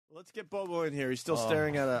Let's get Bobo in here. He's still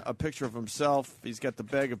staring at a picture of himself. He's got the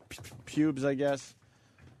bag of pubes, I guess.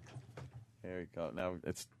 There you go. Now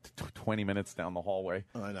it's 20 minutes down the hallway.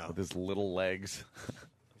 Oh, I know. With his little legs.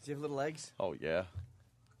 Does he have little legs? Oh, yeah.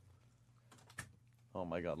 Oh,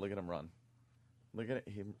 my God. Look at him run. Look at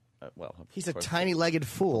him. He's a tiny-legged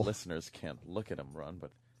fool. Listeners can't look at him run,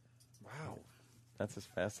 but... Wow. That's as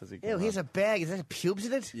fast as he can Ew, run. he has a bag. Is that pubes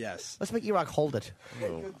in it? Yes. Let's make E-Rock hold it.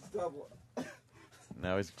 Oh.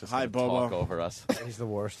 Now he's just Hi, going to Bobo. talk over us. He's the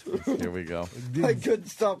worst. Here we go. I couldn't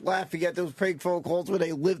stop laughing at those prank phone calls when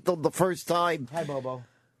they lived them the first time. Hi, Bobo.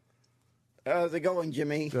 How's it going,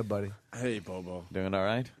 Jimmy? Good, buddy. Hey, Bobo. Doing all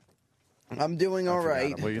right? I'm doing all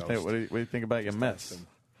right. What do you think? What do you think about your Mets?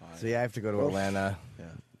 So yeah, I have to go to Atlanta.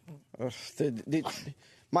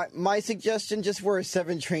 My suggestion: just wear a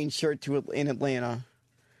 7 Train shirt in Atlanta.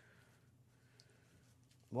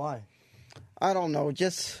 Why? I don't know.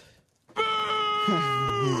 Just.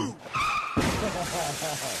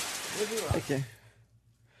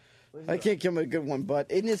 I can't give him a good one, but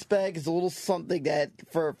in this bag is a little something that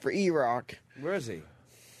for E-Rock. Where is he?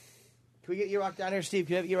 Can we get E-Rock down here, Steve?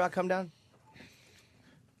 Can you have E-Rock come down?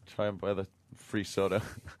 Try and buy the free soda.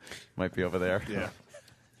 Might be over there. Yeah.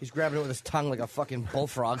 He's grabbing it with his tongue like a fucking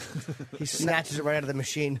bullfrog. He snatches it right out of the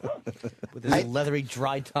machine with his leathery,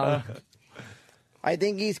 dry tongue. I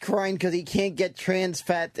think he's crying because he can't get trans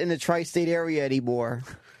fat in the tri-state area anymore.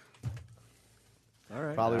 All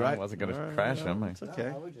right. Probably right. I wasn't going to crash him. It's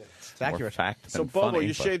okay. It's accurate. Fact So, than Bobo, funny,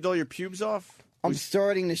 you but- shaved all your pubes off? I'm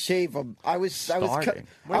starting to shave them. I was Starting?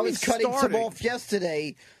 What do you mean cutting some starting? off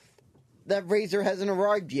yesterday. That razor hasn't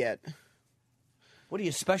arrived yet. What are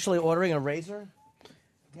you specially ordering a razor?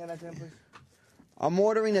 Hand that to him, please. I'm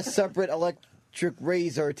ordering a separate electric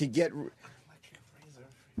razor to get.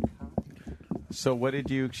 So what did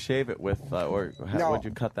you shave it with, or how would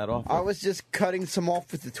you cut that off with? I was just cutting some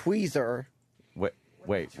off with the tweezer.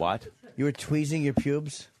 Wait, what? You were tweezing your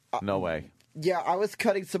pubes? No way. Yeah, I was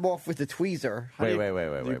cutting some off with the tweezer.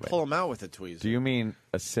 Wait. Pull them out with a tweezer. Do you mean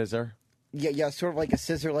a scissor? Yeah, sort of like a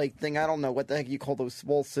scissor-like thing. I don't know what the heck you call those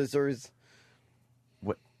small scissors.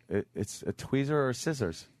 What? It's a tweezer or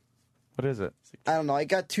scissors? What is it? I don't know. I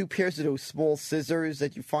got 2 pairs of those small scissors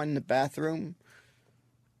that you find in the bathroom.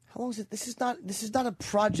 How long is it? This is not a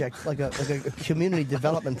project like a community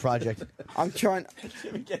development project. I'm trying.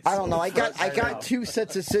 I don't know. I got 2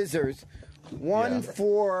 sets of scissors. One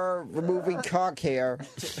for removing cock hair.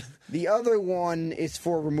 The other one is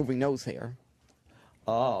for removing nose hair.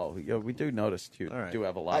 Oh, yeah, we do notice you do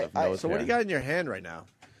have a lot of nose So hair. what do you got in your hand right now?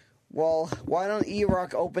 Well, why don't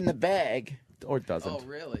E-Rock open the bag? Or doesn't. Oh,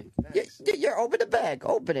 really? Yeah, open the bag.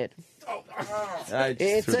 Open it. I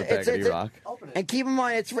just threw the bag at E-Rock. And keep in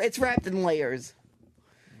mind, it's wrapped in layers.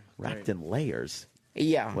 Wrapped in layers?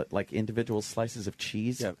 Yeah. What, like individual slices of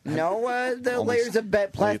cheese? Yeah. No, the Almost- layers of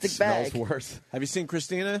plastic it bag. smells worse. Have you seen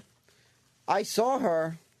Christina? I saw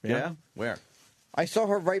her. Yeah? Where? I saw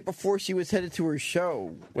her right before she was headed to her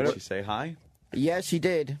show. Did she say hi? Yeah, she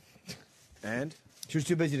did. And? She was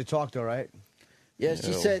too busy to talk, though, right? Yeah,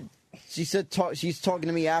 she said she's talking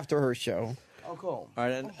to me after her show. Oh, cool. All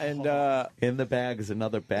right, and in the bag is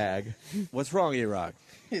another bag. What's wrong, E-Rock?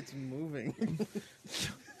 It's moving.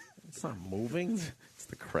 It's not moving. It's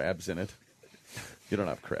the crabs in it. You don't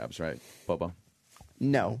have crabs, right, Bobo?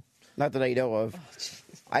 No, not that I know of.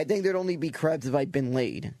 I think there'd only be crabs if I'd been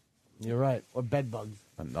laid. You're right. Or bed bugs.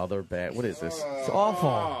 Another bag. What is this? It's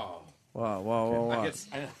awful. Wow.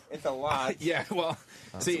 It's a lot. Yeah, well,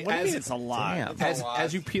 see, What do you mean it's a lot? Damn.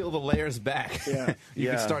 as you peel the layers back, you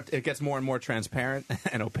can start. It gets more and more transparent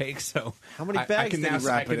and opaque. So How many I bags can did now he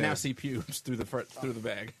wrap I can it now in? see pubes through the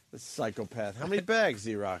bag. The psychopath. How many bags,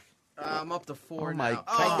 E-Rock? I'm up to 4 my now.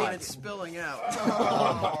 God. Oh, it's spilling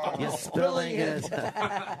out. You're spilling it.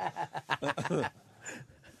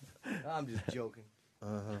 I'm just joking.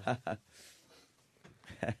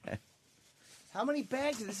 How many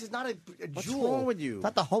bags? This is not a What's jewel. wrong with you?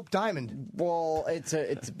 Not the Hope Diamond. Well, it's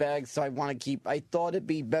a bag, so I want to keep. I thought it'd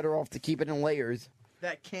be better off to keep it in layers.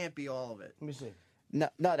 That can't be all of it. Let me see. No,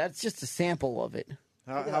 that's just a sample of it.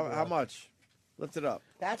 How much? Lift it up.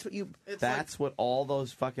 That's what you. That's what all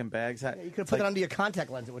those fucking bags have. You could have put it under your contact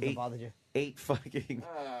lens. It wouldn't have eight- bothered you. 8 fucking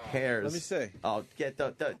hairs. Let me see. Oh, get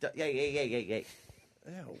the yeah. Ew.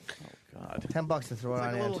 Oh God. $10 to throw it It's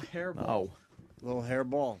on like a little it. hairball. Oh. Little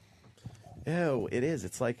hairball. Ew, it is.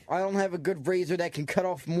 It's like I don't have a good razor that can cut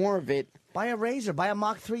off more of it. Buy a razor. Buy a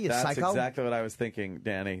Mach 3, you that's psycho. exactly what I was thinking,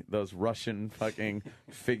 Danny. Those Russian fucking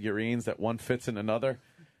figurines that one fits in another,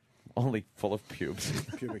 only full of pubes.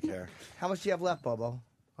 Pubic hair. How much do you have left, Bobo,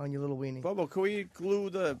 on your little weenie? Bobo, can we glue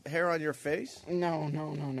the hair on your face? No.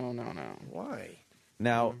 Why?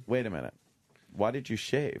 Now, wait a minute. Why did you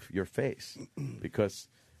shave your face? Because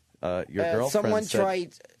your girlfriend someone said...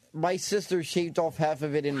 tried. My sister shaved off half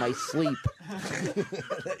of it in my sleep.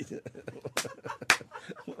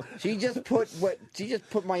 She just put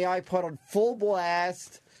my iPod on full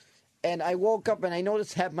blast, and I woke up and I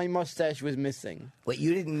noticed half my mustache was missing. Wait,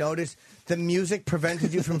 you didn't notice the music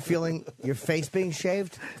prevented you from feeling your face being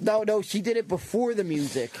shaved? No, she did it before the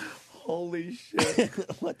music. Holy shit.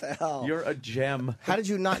 What the hell? You're a gem. How did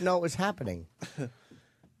you not know it was happening?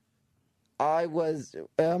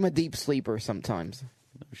 I'm a deep sleeper sometimes.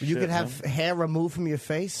 You could have hair removed from your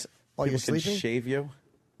face while People you're can sleeping? shave you?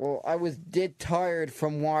 Well, I was dead tired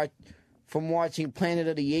from watching Planet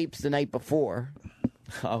of the Apes the night before.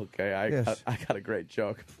 Okay, I got a great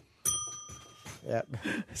joke. Yep.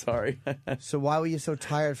 Sorry. So why were you so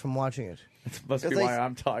tired from watching it? It must be why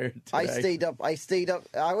I'm tired today. I stayed up.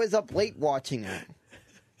 I was up late watching it.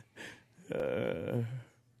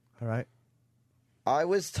 All right. I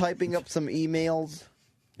was typing up some emails.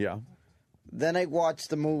 Yeah. Then I watched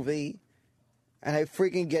the movie, and I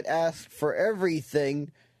freaking get asked for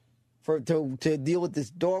everything to deal with this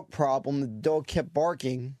dog problem. The dog kept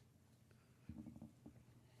barking.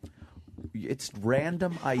 It's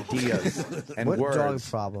random ideas and What words dog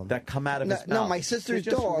problem? that come out of his mouth. No, my sister's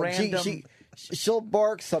They're just dog. Random... She'll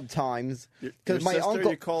bark sometimes because my sister,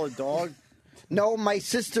 uncle. You call a dog? No, my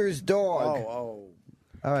sister's dog. Oh.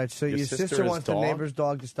 All right, so your sister sister is wants the dog? neighbor's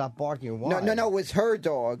dog to stop barking. Why? No, it was her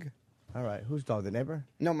dog. All right, whose dog? The neighbor?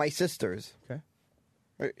 No, my sister's.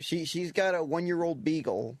 Okay. She's got a 1-year-old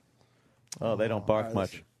beagle. Oh, they don't bark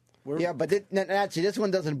much. Yeah, but actually, this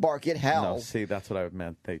one doesn't bark. It No, howls. see, that's what I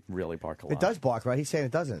meant. They really bark a lot. It does bark, right? He's saying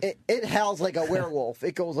it doesn't. It howls like a werewolf.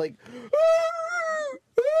 It goes like.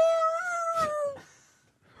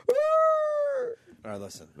 All right,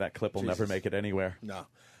 listen. That clip will never make it anywhere. No.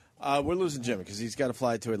 We're losing Jimmy because he's got to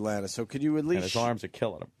fly to Atlanta. So could you at And least his arms are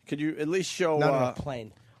killing him. could you at least show Not on a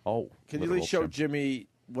plane. Oh. can you at literal least show Jim. Jimmy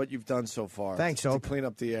what you've done so far? Thanks, to Hope. clean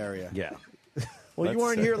up the area. Yeah. Well, you Let's-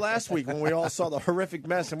 weren't here last week when we all saw the horrific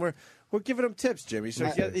mess, and we're giving him tips, Jimmy. So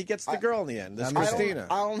he gets the girl in the end. This I Christina.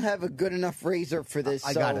 I don't have a good enough razor for this.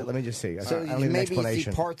 I got it. Let me just see. So I don't need an maybe you see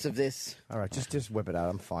explanation. parts of this. All right, just whip it out.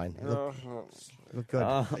 I'm fine. Look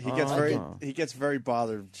good. He gets very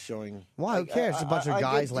bothered showing. Why? Who cares? Just a bunch of I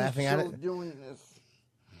guys get laughing at so it. Doing this.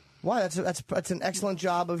 Why? That's an excellent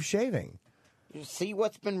job of shaving. You see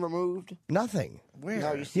what's been removed? Nothing. Where?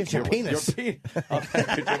 No, you see You have your penis. Oh,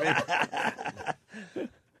 thank you, Jimmy.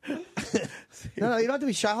 No, you don't have to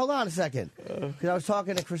be shy. Hold on a second. Because I was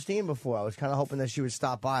talking to Christine before. I was kind of hoping that she would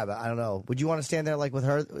stop by, but I don't know. Would you want to stand there like with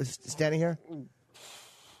her standing here?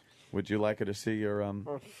 Would you like her to see your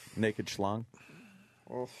naked schlong?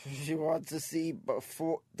 Well, she wants to see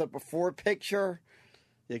the before picture.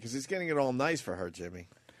 Yeah, because he's getting it all nice for her, Jimmy.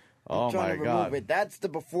 Oh, Trying my to God. remove it. That's the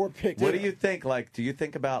before picture. What do you think? Like, do you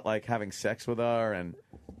think about like having sex with her and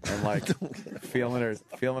like feeling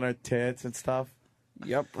her tits and stuff?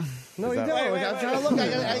 Yep. No, you that- don't. Wait, I'm trying to look.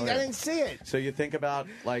 I didn't see it. So you think about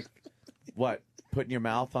like what? Putting your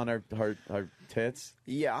mouth on her tits?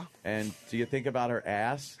 Yeah. And do you think about her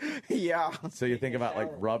ass? Yeah. So you think about like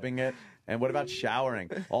rubbing it? And what about showering?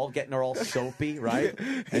 Getting her all soapy, right?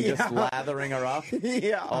 And just lathering her up?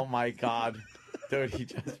 Yeah. Oh my God. Dude, he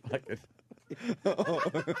just fucking...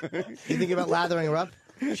 You think about lathering her up?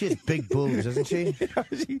 She has big boobs, doesn't she?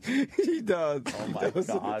 She does. Oh my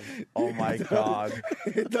God. Oh my God.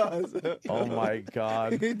 It does. Oh my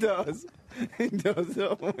God. It does. It does.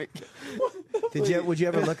 Oh my God. Would you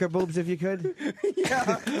ever lick her boobs if you could?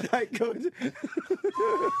 Yeah, I could.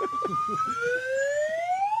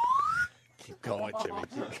 Keep going, Jimmy.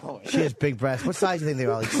 Keep going. She has big breasts. What size do you think they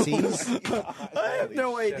are? Like C's? I have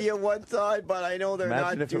no idea what side, but I know they're Imagine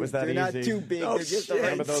not if it too. was that they're not easy. too big. Oh, they're just shit. the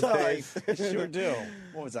right Remember those size. days? Sure do.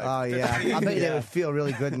 What was that? Oh, yeah. I bet they would feel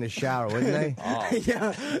really good in the shower, wouldn't they? Oh.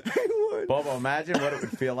 Yeah, I would. Bobo, imagine what it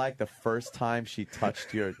would feel like the first time she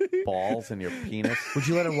touched your balls and your penis. Would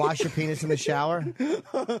you let her wash your penis in the shower?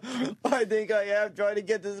 I think I am trying to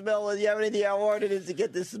get the smell. Do you have anything how hard it is to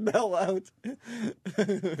get the smell out?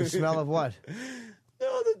 The smell of what?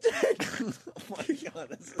 No, the dick. Oh my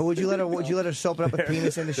God. But would you let her soap it up a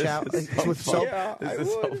penis in the shower with soap? Yeah, I This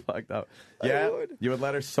is so would. fucked up. Yeah, would. you would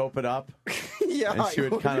let her soap it up, Yeah, and she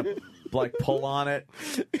would kind of like pull on it,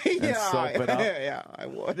 yeah, soap it up. Yeah, I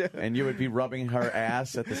would. and you would be rubbing her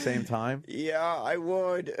ass at the same time. Yeah, I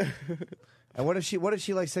would. And what if she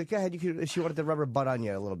like said, go ahead, you could, if she wanted to rub her butt on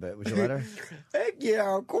you a little bit, would you let her? Heck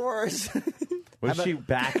yeah, of course. Was she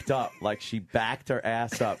backed up, like she backed her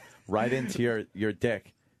ass up right into your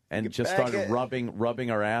dick, and just back started it. rubbing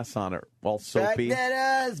her ass on her, all Back soapy? that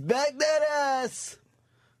ass! Back that ass!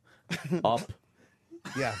 Up.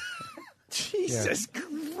 Yeah. Jesus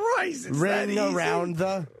Christ! It's that Ring easy? around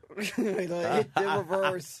the. Hit the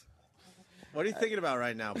reverse. What are you thinking about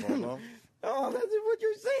right now, Bobo? Oh, that's what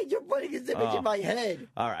you're saying. You're putting his image in my head.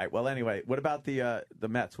 All right. Well, anyway, what about the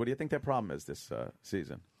Mets? What do you think their problem is this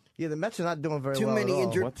season? Yeah, the Mets are not doing very Too well many at all.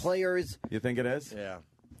 injured players. You think it is? Yeah.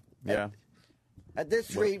 Yeah. At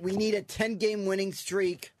this rate, we need a 10-game winning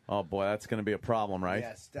streak. Oh boy, that's going to be a problem, right?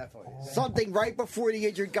 Yes, definitely. Something right before the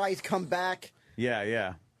injured guys come back Yeah,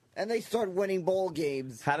 yeah. and they start winning ball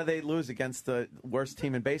games. How do they lose against the worst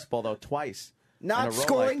team in baseball though? Twice. in a Not row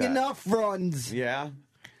scoring like that? enough runs. Yeah.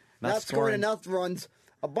 Not scoring enough runs.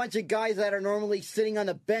 A bunch of guys that are normally sitting on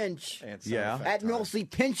the bench And sound Yeah. effect at time. mostly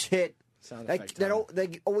pinch hit. Sound Like, effect they, time.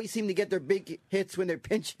 they always seem to get their big hits when they're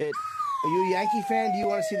pinch hit. Are you a Yankee fan? Do you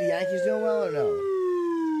want to see the Yankees doing well or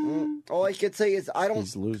no? All I can say is I don't.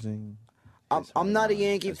 He's losing. I'm not a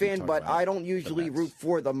Yankee As we fan, talked but about I don't usually Mets. root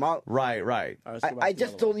for them. Right, right. All right, let's go back I to the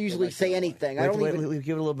just other don't one. usually Go back to say the other one. anything. I don't Wait, even.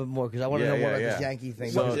 give it a little bit more because I want to Yeah, know more yeah, about yeah. this Yankee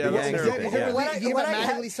thing. So, What- yeah, let's hear it. Is Yeah. there What I- you what got I Mad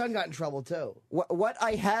ha- Haley's son got in trouble too. What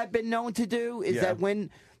I have been known to do is Yeah.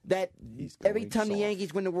 that He's every going time the soft.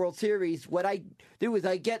 Yankees win the World Series, what I do is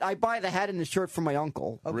I buy the hat and the shirt for my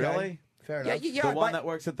uncle. Okay. Really? Fair Yeah, enough. yeah, The I one buy- that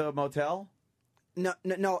works at the motel? No.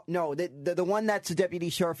 The one that's the deputy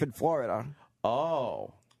sheriff in Florida.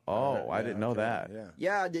 Oh. Oh, I didn't know okay, that.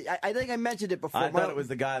 Yeah. Yeah, I think I mentioned it before. I thought it was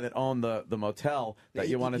the guy that owned the motel that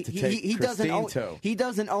you wanted to take he doesn't Christine own, to. He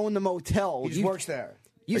doesn't own the motel. He just works there.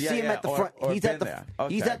 You Yeah, see him yeah, at the or- front. or He's been at the there.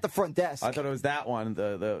 he's Okay. at the front desk. I thought it was that one,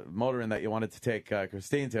 the motoring that you wanted to take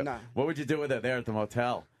Christine to. No. What would you do with her there at the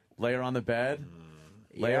motel? Lay her on the bed?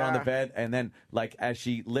 Lay her on the Yeah. bed, and then, like, as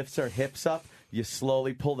she lifts her hips up, you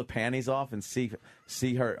slowly pull the panties off and see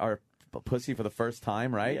her pussy for the first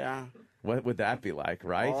time, right? Yeah. What would that be like,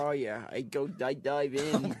 right? Oh yeah, I dive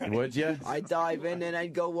in. Would you? I dive in and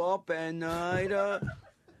I'd go up and I'd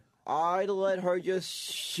let her just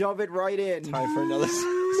shove it right in. Time for another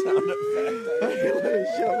sound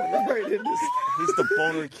effect. Shove it right in. He's the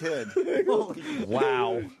boner kid.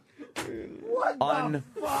 Wow. What?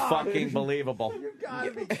 Unfucking believable.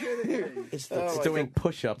 Gotta be kidding me. It's doing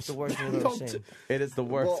push-ups. The worst thing I've ever seen. It is the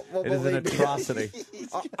worst. Well, it is an believe me. atrocity.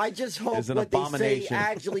 I just hope It's an what they abomination.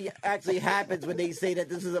 say actually happens when they say that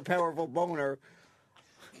this is a powerful boner.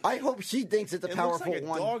 I hope she thinks it's a It looks powerful like a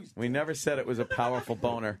one. dog's. We never said it was a powerful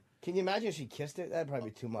boner. Can you imagine if she kissed it? That'd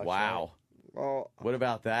probably be too much. Wow. Oh, What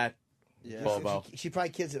about that, Yeah. Bobo? She probably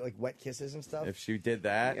kisses it like wet kisses and stuff. If she did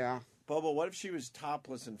that, yeah. Bobo, what if she was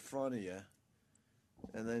topless in front of you?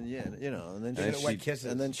 And then, and then And she, she wet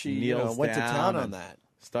kisses. and then she kneels went to down town on and- that.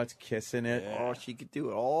 starts kissing it. Oh, she could do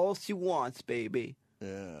it all she wants, baby.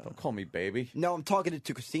 Yeah. Don't call me baby. No, I'm talking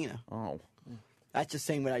to Christina. Oh, That's just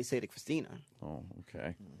saying what I say to Christina. oh,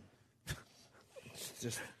 okay.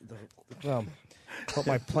 Just hope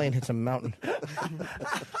my plane hits a mountain.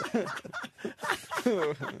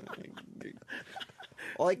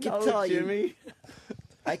 All I can tell you,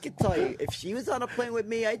 I can tell you, if she was on a plane with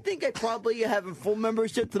me, I think I'd probably have a full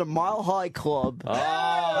membership to the Mile High Club.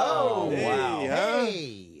 Oh, wow.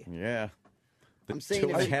 Hey. Yeah. The I'm saying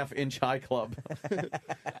if it- 2.5-inch high club.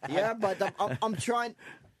 Yeah, but I'm trying.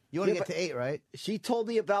 You want to Yeah, get but- to 8, right? She told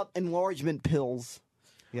me about enlargement pills,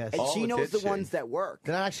 Yes. and Oh, she knows did the she? ones that work.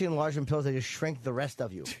 They're not actually enlargement pills. They just shrink the rest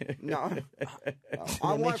of you. No, I make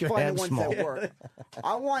want to your find hand the ones small. that work.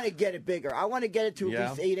 I want to get it bigger. I want to get it to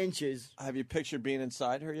Yeah. at least 8 inches. Have you pictured being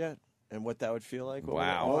inside her yet? And what that would feel like?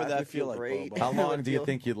 Wow. What would That'd that feel like, great. Bobo? How long would do you feel-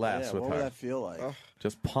 think you'd last Yeah, with what would her? that feel like?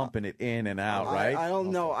 Just pumping it in and out, right? I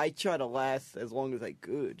don't know. I try to last as long as I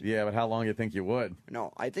could. Yeah, but how long do you think you would?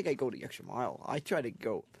 No, I think I go the extra mile. I try to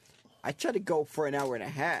go for an hour and a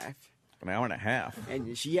half. An hour and a half.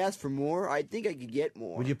 And she asked for more. I think I could get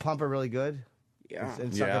more. Would you pump her really good? Yeah,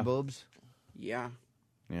 And suck Yeah. her boobs? yeah,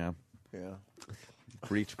 Yeah. Yeah.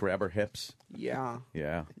 Reach, grab her hips. yeah.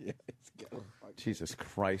 Yeah. Yeah, it's got Jesus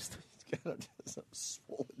Christ. some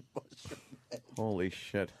swollen mushroom. Holy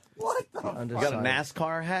shit. What the? You got a Undersized.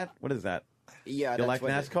 NASCAR hat? What is that? Yeah, You that's like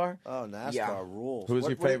what NASCAR? Oh, NASCAR Yeah. rules. Who's What-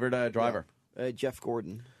 your what- favorite driver? Jeff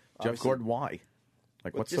Gordon. Jeff Obviously. Gordon. Why?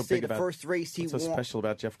 Like, Let's what's so just say big the about? first race he what's so won. special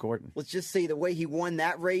about Jeff Gordon? Let's just say the way he won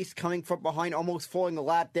that race, coming from behind, almost falling a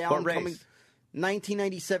lap down. What race? Coming,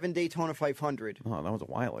 1997 Daytona 500, Oh, that was a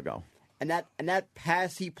while ago. and that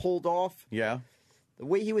pass he pulled off. Yeah. The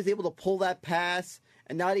way he was able to pull that pass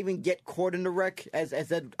and not even get caught in the wreck, as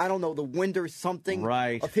that, I don't know, the wind or something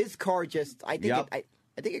Right. of his car. Just I think Yep. I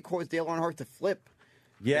think it caused Dale Earnhardt to flip.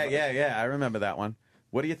 Yeah. I remember that one.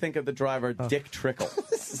 What do you think of the driver, Dick Trickle?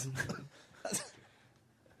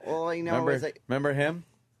 All I know is that Remember him?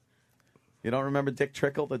 You don't remember Dick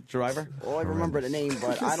Trickle, the driver? Well, I remember the name,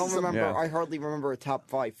 but I don't remember. Yeah. I hardly remember a top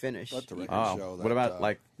 5 finish. Let the record Oh, show that, what about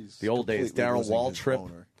like the old days? completely Darrell losing his Waltrip.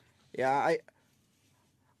 boner. Yeah,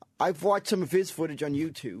 I've watched some of his footage on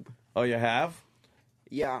YouTube. Oh, you have?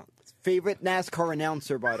 Yeah, favorite NASCAR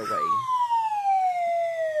announcer, by the way.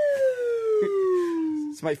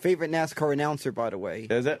 It's my favorite NASCAR announcer, by the way.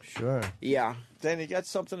 Is it? Sure. Yeah. Dan, you got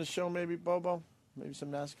something to show maybe, Bobo? Maybe some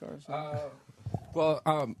NASCAR or something?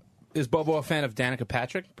 Well, is Bobo a fan of Danica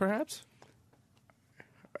Patrick, perhaps?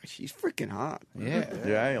 She's freaking hot. Yeah.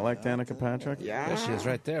 Yeah, you like Danica Patrick? Yeah. There she is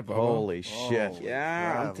right there, Bobo. Holy shit.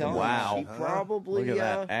 Yeah, I'm telling Wow. you. She probably... Look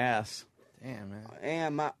at that ass.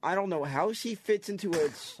 Damn, man. I don't know how she fits into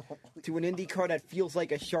an Indy car that feels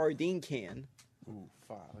like a sardine can.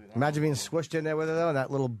 Imagine being squished in there with her, though, and that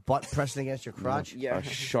little butt pressing against your crotch. Yeah. A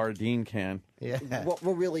sardine can. Yeah.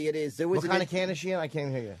 Well, really, it is. There was What kind of can is she in? I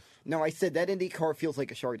can't hear you. No, I said that Indy car feels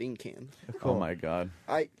like a sardine can. Oh, my God.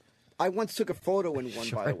 I once took a photo in one,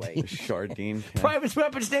 by the way. Sardine can. Private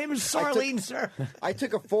weapon's name is Sarlene, sir. I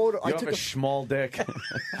took a photo. You have a small dick.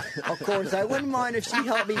 Of course, I wouldn't mind if she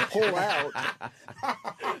helped me pull out.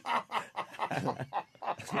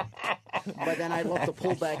 But then I'd love to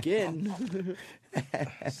pull back in.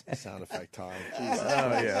 Sound effect time. Oh,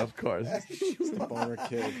 yeah, of course. It's the boner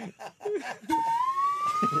kid.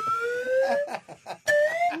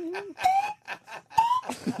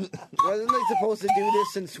 Wasn't I supposed to do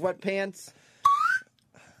this in sweatpants?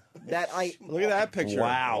 Look at that picture.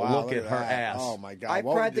 Wow, look at her that. ass. Oh my God! I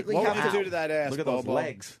What practically would have you to do to that ass? Look at those Bobo?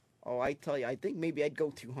 legs. Oh, I tell you, I think maybe I'd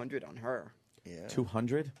go 200 on her. Yeah.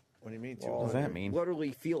 200? What do you mean? What does that mean?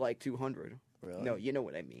 Literally feel like 200. Really? No, you know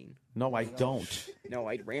what I mean. No, I don't. No,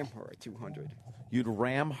 I'd ram her at 200. You'd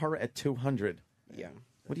ram her at 200. Yeah.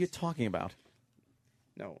 What are you talking about?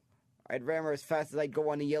 No. I'd ram her as fast as I'd go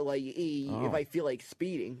on the LAE if I feel like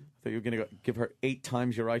speeding. So you're going to give her 8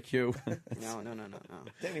 times your IQ? No.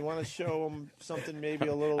 Dan, you want to show him something maybe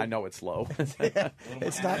a little... I know it's low.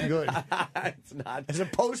 It's not good. It's not. As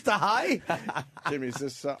opposed to high? Jimmy, is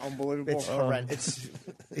this unbelievable? It's horrendous.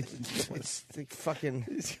 It's fucking...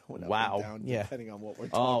 It's going up Wow. and down, Yeah. depending on what we're Oh,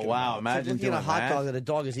 talking wow. about. Imagine Looking at doing a hot that. dog that a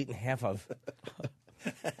dog is eating half of.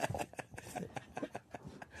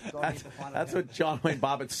 That's what John Wayne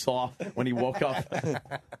Bobbitt saw when he woke up.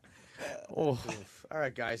 Oh. All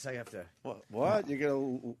right, guys, I have to... What? You're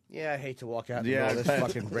going to... Yeah, I hate to walk out Yeah, and all this I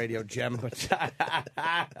bet. fucking radio gem, but...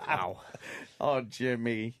 Ow. Oh,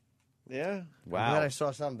 Jimmy. Yeah? I'm glad I Wow.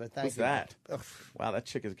 saw something, but thank Who's you. that? Ugh. Wow, that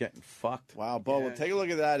chick is getting fucked. Wow, Bobo, Yeah. take a look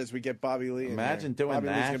at that as we get Bobby Lee in Imagine here. doing Bobby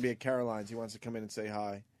Lee's that. going to be at Caroline's. He wants to come in and say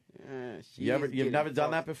hi. You've never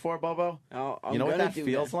done that before, Bobo? No, I'm You know what gonna that do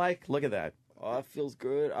feels that. like? Look at that. Oh, it feels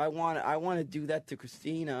good. I want to do that to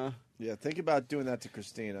Christina. Yeah, think about doing that to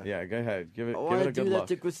Christina. Yeah, go ahead. Give I it want a to good do that look.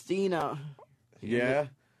 to Christina. Yeah.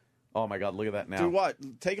 Oh my God, look at that now. Do what?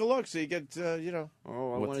 Take a look so you get, Oh, I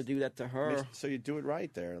What's- want to do that to her. so you do it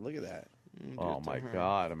right there. Look at that. Oh my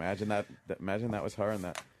God! Imagine that. Imagine that was her and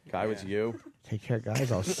that guy was you. Take care,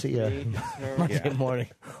 guys. I'll see you Her. Monday morning.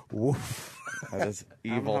 Woof. That is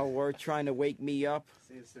Somehow evil. we're trying to wake me up.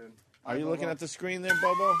 See you soon. Are you looking at the screen there,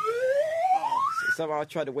 Bobo? Somehow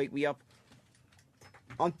try to wake me up.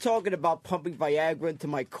 I'm talking about pumping Viagra into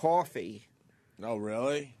my coffee. Oh,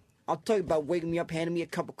 really? I'm talking about waking me up, handing me a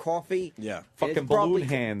cup of coffee. Yeah. Fucking It's probably- balloon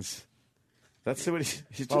hands. That's what he's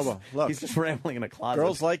just. Bobo, look. He's just rambling in a closet.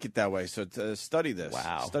 Girls like it that way, so study this.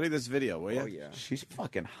 Wow. Study this video, will you? Oh, yeah. She's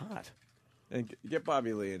fucking hot. And get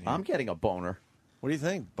Bobby Lee in here. I'm getting a boner. What do you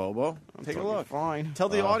think, Bobo? Take a totally look. fine. Tell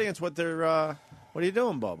the audience what they're. What are you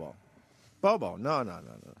doing, Bobo? Bobo, no.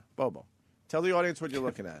 Bobo, tell the audience what you're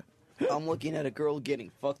looking at. I'm looking at a girl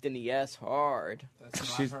getting fucked in the ass hard.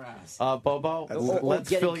 She's Bobo. Let's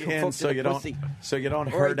getting fill you in fucked so in you the don't pussy.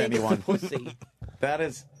 hurt Or I think anyone. It's a pussy. That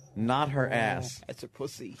is not her ass. That's a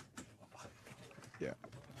pussy. Yeah.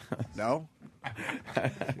 No.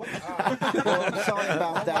 Well, I'm sorry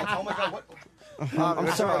about that. Oh, my God. What? I'm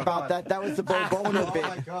sorry about that. That was the Bobo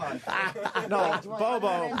bit. God. No, Oh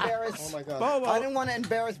Bobo. my God. Bobo. I didn't want to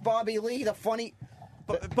embarrass Bobby Lee. The funny.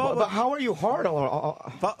 Bobo. But how are you hard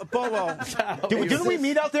on? Bobo. Didn't we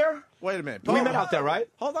meet out there? Wait a minute. We Bobo. met out there, right?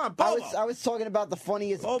 Hold on, I Bobo. was talking about the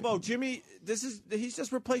funniest. Bobo, Jimmy. He's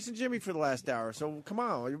just replacing Jimmy for the last hour. So come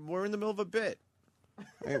on, we're in the middle of a bit.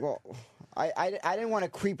 Hey, well, I didn't want to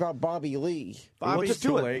creep out Bobby Lee. Bobby, Well, just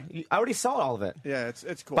do it. I already saw all of it. Yeah,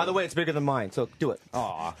 it's cool. By the way, it's bigger than mine, so do it.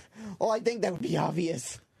 Aw. Well, I think that would be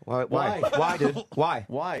obvious. Why? Why, dude? Why?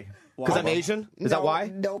 Why? Because I'm Asian? Is that why?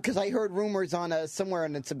 No, because I heard rumors on somewhere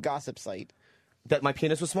on some gossip site. That my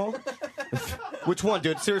penis was small? Which one,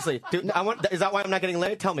 dude? Seriously, dude. Is that why I'm not getting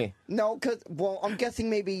laid? Tell me. No, because I'm guessing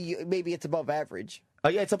maybe it's above average. Oh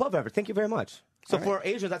yeah, it's above average. Thank you very much. So for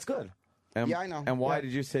Asia, that's good. Yeah, I know. And why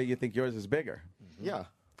did you say you think yours is bigger? Yeah.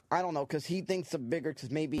 I don't know, because he thinks I'm bigger. Because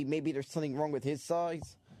maybe there's something wrong with his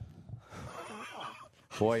size.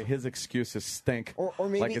 Boy, his excuses stink. Or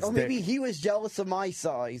like his maybe dick. he was jealous of my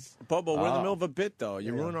size. Bobo, we're in the middle of a bit, though.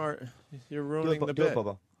 You're ruining the Do it, bit.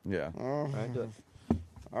 Bobo. Yeah. All right, do it.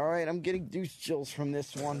 All right, I'm getting douche chills from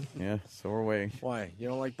this one. Yeah, so are we. Why? You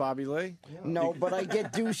don't like Bobby Lee? No, but I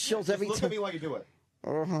get douche chills every Look time. at me while you do it.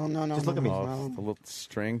 No. Just look at me. Oh, the little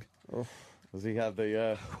string. Does he have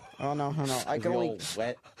the? Oh no. I can only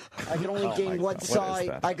wet. I can only gain one What is side.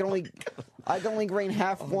 that? I can only gain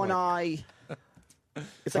half one eye.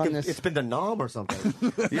 It's like On this. it's been the nom or something.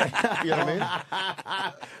 Yeah, you know what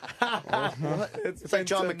I mean? It's like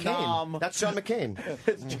John McCain. nom. That's John McCain.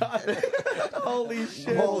 It's John. Holy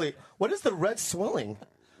shit! Holy, what is the red swelling?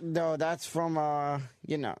 No, that's from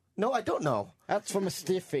No, I don't know. that's from a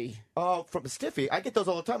stiffy. Oh, from a stiffy. I get those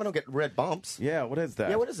all the time. I don't get red bumps. Yeah, what is that?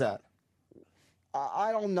 Yeah, what is that?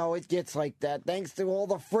 I don't know. It gets like that thanks to all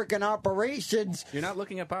the freaking operations. You're not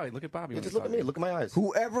looking at Bobby. Look at Bobby. You when just he's look at me. talking. Look at my eyes.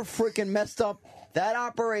 Whoever freaking messed up that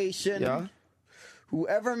operation. Yeah.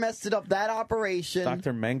 Whoever messed it up that operation.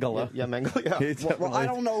 Dr. Mengele. Yeah, Mango. Yeah. He Well, I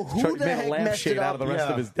don't know who tried to the make heck a messed it lampshade out of up. the rest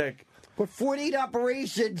Yeah. of his dick. But 48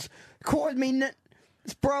 operations caused me.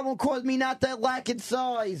 This problem caused me not that lack in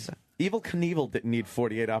size. Evil Knievel didn't need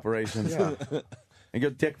 48 operations. And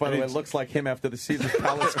your dick, by the way, looks like him after the Caesar's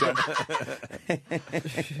Palace gun.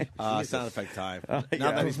 Sound effect time. Yeah.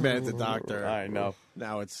 Now that he's mad at the doctor. I know.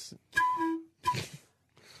 Now it's...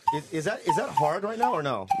 Is that hard right now or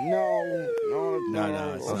no?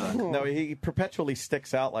 No, it's not. No, he perpetually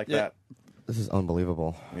sticks out like that. This is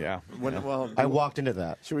unbelievable. Yeah. Well, I walked into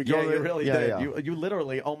that. should we go Yeah, there? you really Yeah, did. yeah. You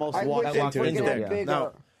literally almost I walked wish I into freaking his had dick.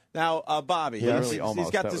 bigger. Now, Bobby, Yeah. he's Really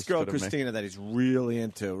almost. got That this was girl, good of me. Christina, that he's really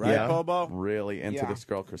into, right, Yeah. Bobo? Really into Yeah. this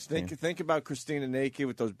girl, Christine. Think about Christina naked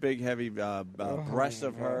with those big, heavy breasts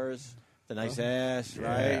of hers, the nice ass,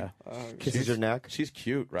 right? Kisses your neck. She's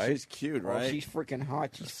cute, right? She's cute, Oh, right? she's freaking hot.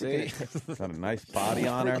 She's See? freaking, Got a nice body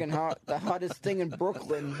on her. freaking hot. The hottest thing in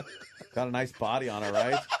Brooklyn. Got a nice body on her,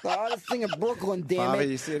 right? The hottest thing in Brooklyn, damn Bobby, it.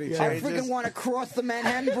 you see any I changes? freaking want to cross the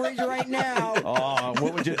Manhattan Bridge right now. Oh,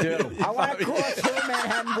 what would you do? I want to cross the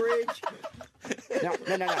Manhattan Bridge. No.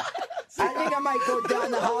 I think I might go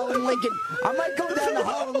down the Holland Lincoln. I might go down the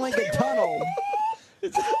Holland Lincoln Tunnel.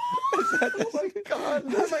 Oh my God!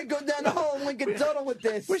 I might go down the Holland Lincoln Tunnel with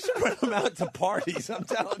this. We should run them out to parties. I'm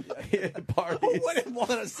telling you. Parties. Who wouldn't want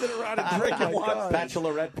to sit around and drink and watch?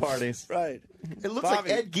 Bachelorette parties. Right. It looks Bobby.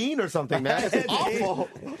 like Ed Gein or something, man. It's awful.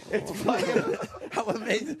 It's fucking How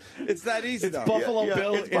amazing! It's that easy, though. Buffalo yeah,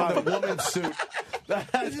 Bill it's in the Bobby. woman's suit.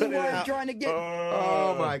 That's This is what it what is. I'm trying to get.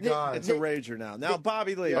 Oh my God. It's a rager now. Now,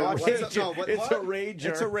 Bobby Lee. Yeah, watch what's this. up? No, what- It's what? a rager.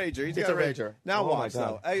 It's a rager. He's It's got a rager. Now Oh, my watch,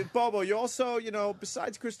 though. God. Hey, Bobo, you also,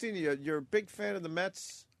 besides Christina, you're a big fan of the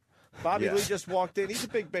Mets. Bobby Yeah. Lee just walked in. He's a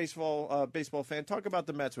big baseball fan. Talk about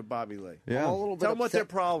the Mets with Bobby Lee. Yeah. I'm a little bit Tell them what their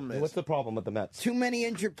upset. problem is. What's the problem with the Mets? Too many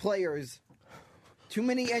injured players. Too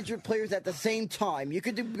many injured players at the same time. You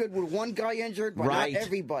could do good with one guy injured, but Right. not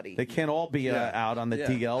everybody. They can't all be out on the Yeah.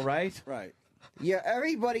 DL, right? Right. Yeah,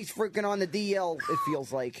 everybody's freaking on the DL, it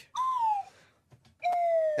feels like.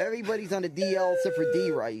 Everybody's on the DL except for D,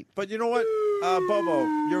 right? But you know what, Bobo,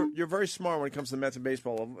 you're very smart when it comes to the Mets and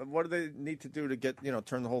baseball. What do they need to do to get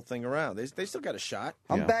turn the whole thing around? They still got a shot.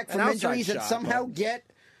 I'm Yeah. back from An outside injuries and shot,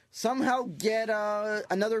 somehow get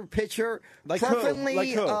another pitcher, Like who? preferably Like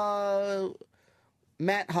who?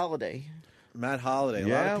 Matt Holliday. Matt Holliday. A lot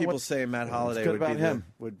Yeah, of people what's- say Matt Holiday good about him?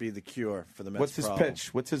 would be the cure for the Mets. What's his problem.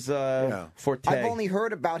 pitch? What's his Yeah. forte? I've only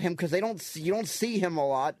heard about him because you don't see him a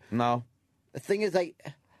lot. No. The thing is, I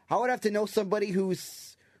would have to know somebody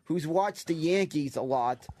who's watched the Yankees a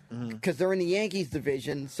lot because they're in the Yankees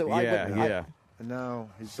division. So Yeah. And now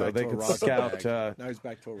he's So back they to a could Rosenberg. scout, now he's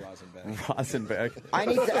back to a Rosenberg. Rosenberg. I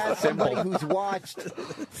need to ask somebody who's watched,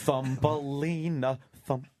 Thumbelina.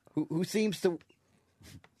 who seems to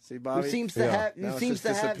See, Bobby? who seems to have Now who it's seems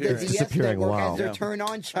just to have the disappearing. DS Disappearing, network wow. as their Yeah. turn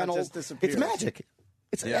on channel. Just disappears. It's magic.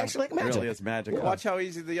 It's actually like It magic. really is magic. Watch how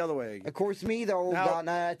easy the other way. Of course, me though, Now-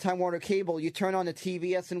 on Time Warner Cable, you turn on the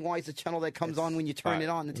TV. SNY is the channel that comes on when you turn it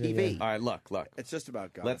on the TV. All right, look. It's just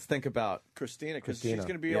about gone. Let's think about Christina, because she's Christina.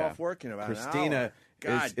 going to be Yeah. off work in about an Christina hour.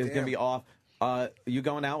 God is going to be off. You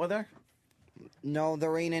going out with her? No,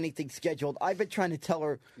 there ain't anything scheduled. I've been trying to tell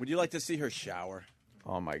her. Would you like to see her shower?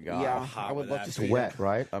 Oh my God! Yeah, hot I would would love that to It's see wet, her.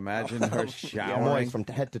 right? Imagine her showering. Moist from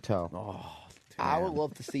head to toe. I would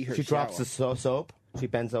love to see her. She drops shower. the soap. She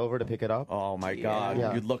bends over to pick it up. Oh my God!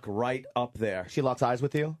 Yeah. You'd look right up there. She locks eyes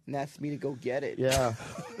with you. And asked me to go get it. Yeah.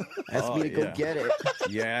 Asked me to go get it.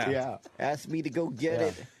 Yeah. Yeah. Asked me to go get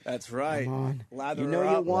it. That's right. Come on. Lather You her know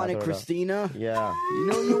you up. want Lather it, it up. Christina. Yeah. You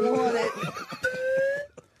know you want it.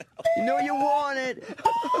 You know you want it.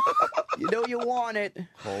 You know you want it.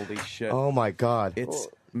 Holy shit! Oh my God. It's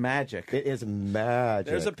magic. It is magic.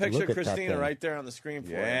 There's a picture Look of at that Christina thing. right there on the screen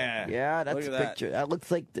for Yeah. Yeah, that's Look a at that. picture. That looks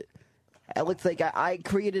like I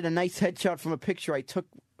created a nice headshot from a picture I took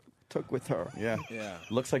with her. Yeah. you. Yeah.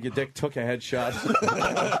 Looks like your dick took a headshot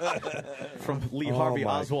from Lee Oh Harvey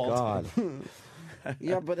my Oswald. God.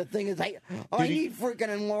 Yeah, but the thing is, I need freaking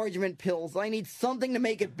enlargement pills. I need something to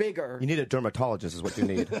make it bigger. You need a dermatologist, is what you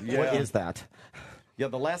need. What Yeah. is that? Yeah,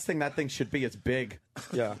 the last thing that thing should be is big.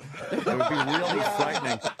 Yeah. It would be really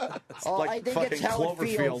frightening. It's Oh, like I think fucking it's how it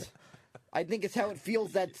Cloverfield. feels. I think it's how it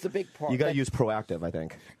feels. That's the big part. You got to use Proactive, I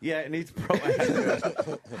think. Yeah, it needs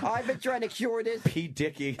proactive. I've been trying to cure this. P.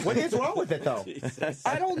 Dicky. What is wrong with it, though?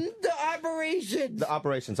 I don't. The operations. The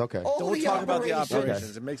operations, okay. All Don't the talk about the operations.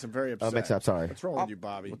 operations. It makes him very upset. makes up, sorry. What's wrong with you,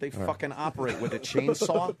 Bobby? What they fucking operate with a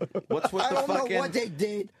chainsaw? What's with I the don't fucking? know what they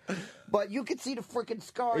did, but you can see the freaking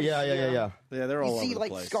scars. Yeah. Yeah, they're all You over see the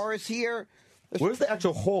like place. scars here. Where's the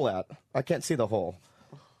actual hole at? I can't see the hole.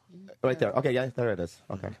 Right there. Okay, yeah, there it is.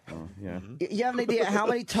 Okay. Yeah. You have an idea how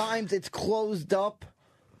many times it's closed up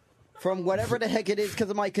from whatever the heck it is because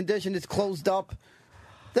of my condition? It's closed up.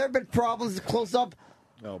 There have been problems. It's closed up.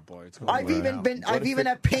 Oh boy, it's going I've even been. I've even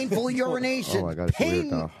had painful urination. Oh my God, it's weird,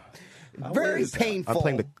 though. Very painful. I'm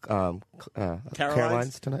playing the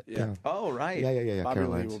Carolines tonight. Yeah. Oh right. Yeah. Bobby Lee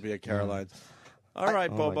Carolines. will be at Caroline's. All right,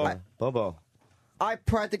 Oh my Bobo. God. Bobo. I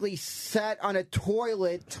practically sat on a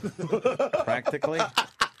toilet. Practically.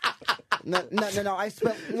 No. I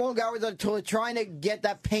spent long hours on a toilet trying to get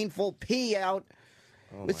that painful pee out.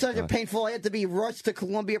 It was such a painful. I had to be rushed to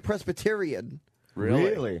Columbia Presbyterian.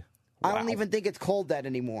 Really? I don't even think it's called that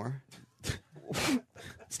anymore.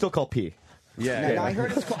 Still called P. Yeah. No, I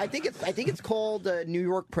heard it's. I think it's called New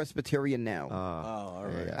York Presbyterian now. All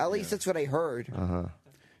right. At least that's what I heard.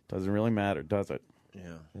 Doesn't really matter, does it? Yeah.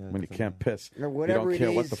 When you can't piss, Or you whatever don't it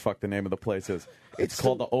care what is. the fuck the name of the place is. It's It's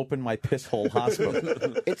called the- the Open My Piss Hole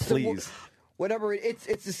Hospital. It's Please. whatever it's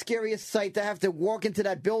the scariest sight to have to walk into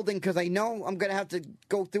that building because I know I'm gonna have to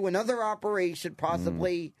go through another operation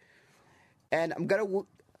possibly, and I'm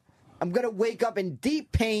gonna wake up in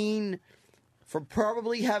deep pain from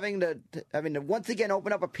probably having to once again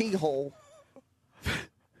open up a pee hole.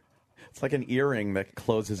 It's like an earring that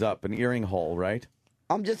closes up, an earring hole, right?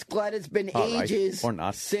 I'm just glad it's been All right. ages Or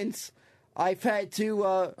not. since I've had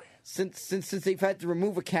to since they've had to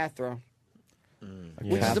remove a catheter,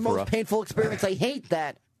 which is the most painful experience. I hate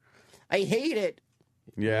that. I hate it.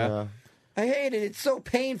 Yeah. I hate it. It's so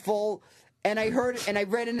painful. And I heard and I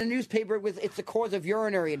read in the newspaper it's the cause of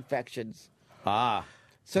urinary infections. Ah.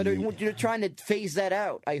 So they're trying to phase that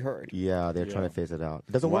out. I heard. Yeah, they're trying to phase it out.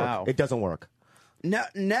 It doesn't Wow. work. It doesn't work. Now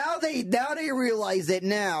they realize it.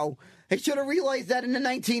 Now they should have realized that in the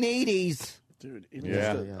 1980s. Dude, even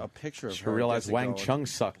Yeah. just a picture of Should her realize gets it Wang going. Chung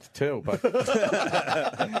sucked too, but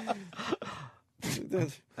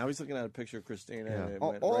Now he's looking at a picture of Christina. And it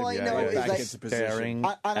went All right I know is back that into position. staring.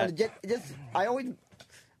 I don't know,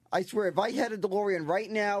 I swear, if I had a DeLorean right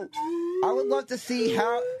now, I would love to see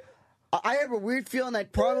how. I have a weird feeling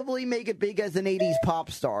I'd probably make it big as an '80s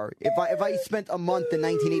pop star if I spent a month in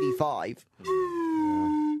 1985.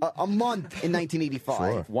 A month in 1985.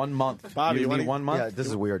 Sure. 1 month. Bobby, you you need wanna- 1 month? Yeah, this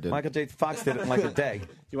is weird, dude. Michael J. Fox did it in like a day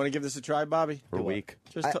You want to give this a try, Bobby? or a week.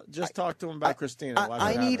 Just talk to him about Christina. Watch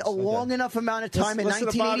I what need a happens. long enough amount of time in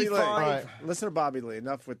Listen to Bobby Lee. 1985. All right. Listen to Bobby Lee.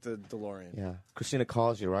 Enough with the DeLorean. Yeah. Christina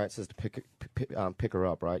calls you, right? Says to pick her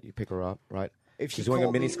up, right? You pick her up, right? If she's she wearing a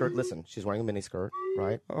called mini me- skirt. Listen, she's wearing a mini skirt,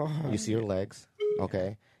 right? You see her legs,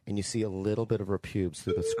 okay? And you see a little bit of her pubes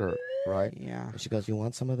through the skirt, right? Yeah. And she goes, "You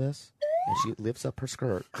want some of this?" And she lifts up her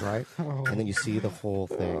skirt, right? And then you see the whole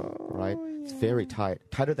thing, right? It's very tight,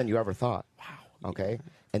 tighter than you ever thought. Wow. Okay.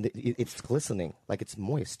 And it's glistening, like it's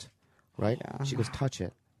moist, right? Yeah. She goes, "Touch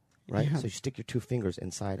it," right? Yeah. So you stick your 2 fingers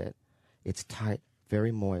inside it. It's tight,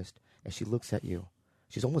 very moist, and she looks at you.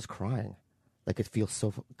 She's almost crying, like it feels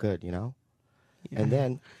so good, you know. And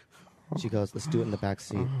then she goes, "Let's do it in the back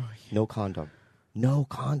seat. No condom, no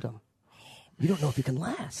condom. You don't know if you can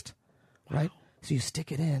last, right? So you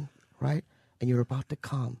stick it in, right? And you're about to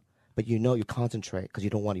come, but you know you concentrate because you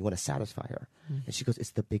want to satisfy her." And she goes, "It's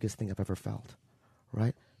the biggest thing I've ever felt,"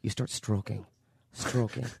 right? You start stroking.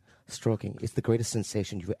 It's the greatest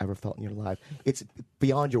sensation you've ever felt in your life. It's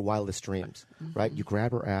beyond your wildest dreams, right? You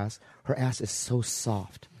grab her ass. Her ass is so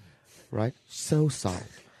soft, right? So soft.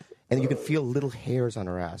 and you can feel little hairs on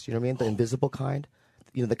her ass. You know what I mean? The invisible kind.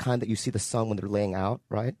 You know, the kind that you see the sun when they're laying out,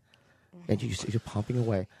 right? And you're pumping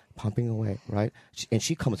away, right? And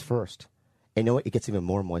she comes first. And you know what? It gets even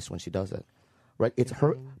more moist when she does it, right? It's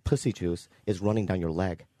her pussy juice is running down your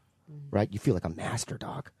leg, right? You feel like a master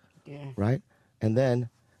dog, right? And then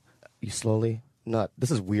you slowly nut.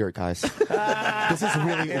 This is weird, guys. This is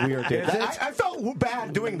really weird, dude. I felt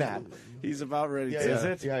bad doing that. He's about ready to. Is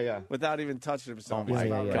it? Yeah. Without even touching himself. Oh my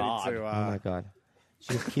He's about ready God. to, Oh my God.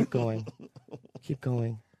 Just keep going. Keep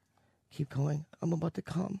going. Keep going. I'm about to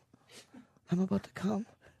come.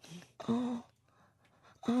 Oh.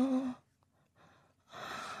 Oh,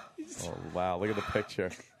 wow. Look at the picture.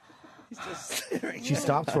 He's just staring. She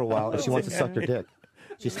stops for a while and she wants to suck your dick.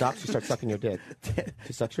 She stops, she starts sucking your dick.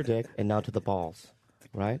 She sucks your dick and now to the balls,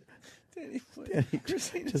 right?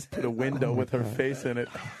 Just put a window with her face in it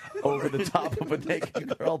over the top of a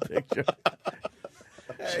naked girl picture.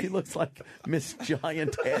 She looks like Miss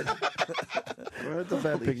Giant Head. Where's the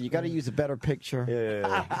better picture? You got to use a better picture.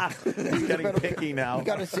 Yeah. He's getting picky now. You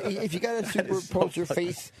gotta see, if you got to superimpose your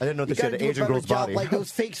face, I didn't know you this shit got to had do a Asian better girl's job body. like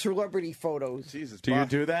those fake celebrity photos. Jesus. Do you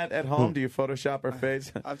do that at home? Do you Photoshop her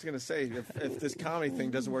face? I was going to say, if this comedy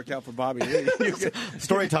thing doesn't work out for Bobby Lee, you could,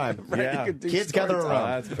 Story time. Yeah. you could do Kids story gather time. around.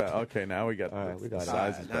 That's bad. Okay, now we got right, we got it.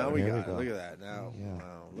 sizes. Now better. we Here got we it. go. Look at that. Now,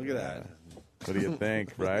 wow, look at that. What do you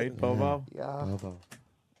think, right, Bobo? Yeah. Bobo.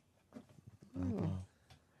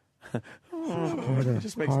 It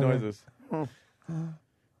just makes noises.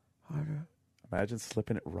 Imagine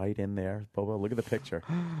slipping it right in there. Bobo, look at the picture.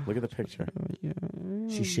 Look at the picture.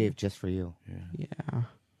 She shaved just for you. Yeah.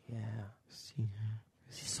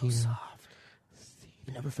 She's so soft.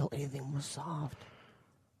 You never felt anything more soft.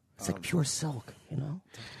 It's like pure silk, you know?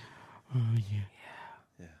 Oh,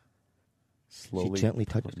 yeah. Slowly, She gently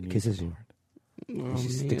kisses you. Oh, She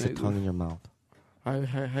sticks her tongue in your mouth.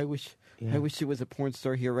 I wish there was a porn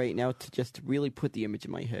star here right now to just really put the image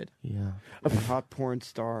in my head. Yeah. A hot porn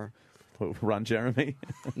star. Ron Jeremy.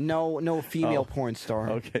 No female porn star.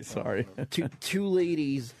 Okay, sorry. Two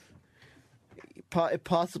ladies,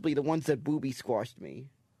 possibly the ones that booby squashed me.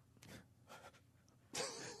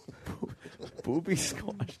 Booby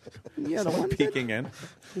squash. Yeah, the Someone ones peeking in.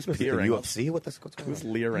 Who's peering? UFC? What's going on? Who's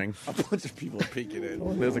leering? A bunch of people are peeking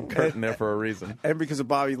in. There's a curtain there for a reason. And because of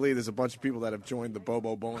Bobby Lee, there's a bunch of people that have joined the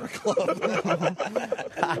Bobo Boner Club.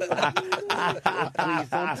 Please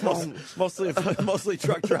don't tell me. mostly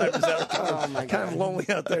truck drivers that are Oh my kind of God. lonely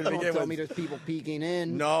out there to Don't begin tell me with. there's people peeking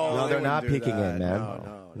in. No, they they're not wouldn't do peeking that. in, man.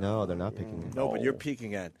 No, they're not peeking in. No, but you're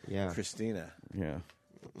peeking at Yeah. Christina. Yeah.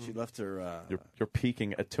 She left her. You're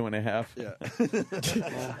peaking at 2.5. Yeah.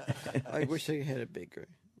 I wish I had it bigger.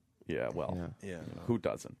 Yeah, well, Yeah. who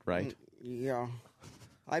doesn't, right? Yeah.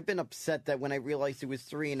 I've been upset that when I realized it was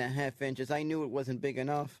 3.5 inches, I knew it wasn't big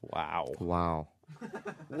enough. Wow.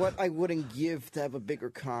 What I wouldn't give to have a bigger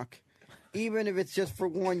cock. Even if it's just for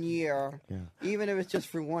 1 year. Yeah. Even if it's just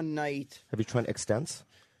for one night. Have you tried Extense?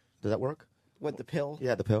 Does that work? What, the pill?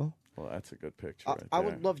 Yeah, the pill. Well, that's a good picture. I, right I there.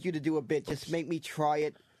 would love you to do a bit. Just make me try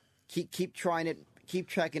it. Keep trying it. Keep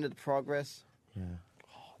tracking the progress. Yeah.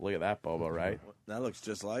 Look at that, Bobo, right? That looks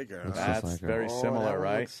just like her. Looks Huh? just That's like her. very Oh, similar, that one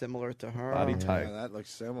right? looks similar to her. Body Yeah, type. that looks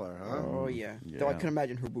similar, huh? Oh, yeah. Though I can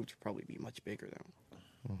imagine her boobs would probably be much bigger,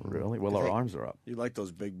 though. Really? Well, our arms are up. You like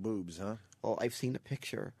those big boobs, huh? Oh, I've seen the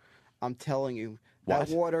picture. I'm telling you, What?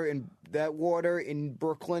 that water in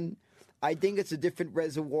Brooklyn, I think it's a different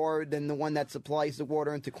reservoir than the one that supplies the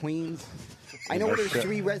water into Queens. I know there's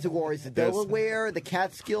 3 reservoirs: the Delaware, the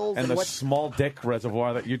Catskills, And the what's small dick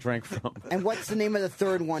reservoir that you drank from. and what's the name of the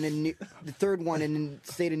third one in the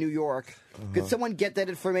state of New York? Could someone get that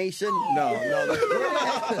information? No.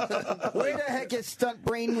 Where the heck is Stunt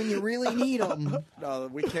Brain when you really need them? No,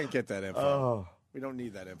 we can't get that info. Oh. We don't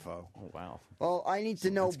need that info. Oh, wow. Well, I need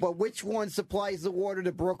to know, but which one supplies the water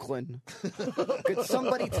to Brooklyn? Could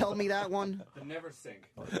somebody tell me that one? The never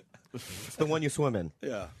sink. It's the one you swim in.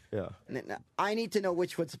 Yeah. Yeah. I need to know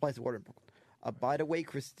which one supplies the water in Brooklyn. By the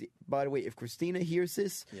way, if Christina hears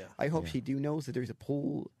this, Yeah. I hope she knows that there's a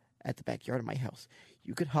pool at the backyard of my house.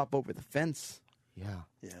 You could hop over the fence. Yeah.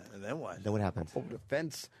 Yeah. And then what? Then what happens? Over the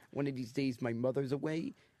fence. One of these days, my mother's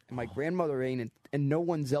away, and my grandmother ain't, and no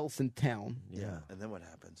one's else in town. Yeah. And then what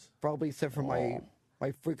happens? Probably except for my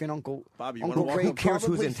freaking uncle. Bobby, you Uncle wanna walk Ray. Who cares who's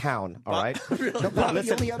probably- in town, all right? No, probably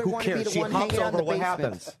the only other Who one would be cares? the She one hops hanging out in over. the What basement.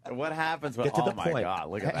 happens? What happens? When, Get to oh, the my point. God.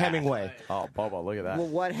 Look at that. Hemingway. Oh, Bobo, look at that. Well,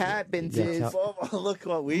 what happens Yeah, is Look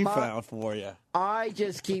what we Ma- found for you. I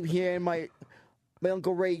just keep hearing my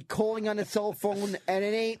Uncle Ray calling on the cell phone, and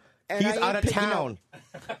it ain't. And He's I ain't out of picking town. up.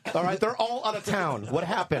 All right, they're all out of town. What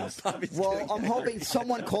happens? Well, I'm hoping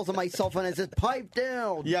someone calls on my cell phone and says, "Pipe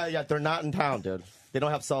down." Yeah, they're not in town, dude. They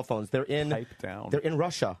don't have cell phones. They're in. Pipe down. They're in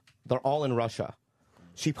Russia. They're all in Russia.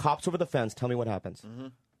 She hops over the fence. Tell me what happens.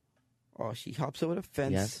 Oh, she hops over the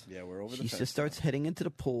fence. Yes. Yeah, we're over the She fence. just starts heading into the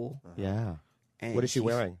pool. Yeah. And What is she she's-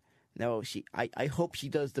 wearing? No, I hope she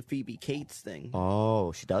does the Phoebe Cates thing.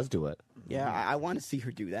 Oh, she does do it. Yeah, I want to see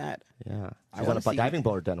her do that. Yeah. I She's wanna on a see- diving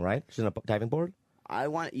board then, right? She's on a diving board? I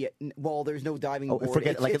want. Yeah. Well, there's no diving Oh, board.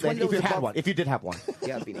 forget it. Like, It's one if of you those had above- one. If you did have one.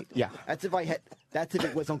 Yeah, it'd be neat. Yeah. That's if I had. That's if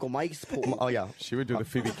it was Uncle Mike's pool. Oh, yeah. She would do the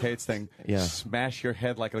Phoebe Cates thing. Yeah. Smash your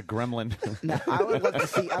head like a gremlin. Now, I would love to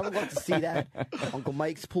see. I would love to see that. Uncle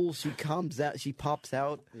Mike's pool. She comes out. She pops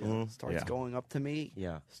out. Starts Yeah. going up to me.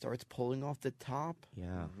 Yeah. Starts pulling off the top.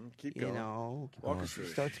 Yeah. Keep You going. know. Walk us She through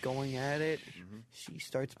it. starts going at it. She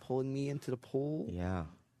starts pulling me into the pool. Yeah.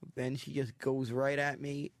 Then she just goes right at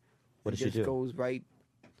me. What does she just do? Goes right.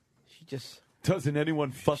 She just. Doesn't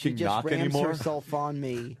anyone She fucking just knock rams anymore? herself on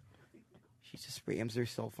me. She just rams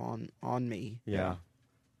herself on me Yeah.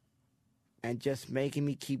 and just making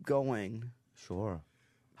me keep going. Sure.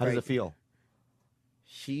 How does Right. it feel?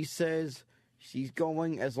 She says she's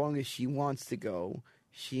going as long as she wants to go.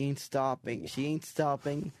 She ain't stopping. She ain't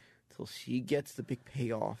stopping till she gets the big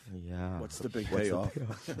payoff. Yeah. What's the big payoff?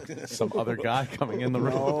 Some other guy coming in the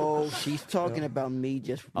room. No, she's talking about me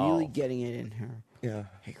just really Oh. getting it in her. Yeah.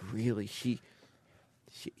 Like really, she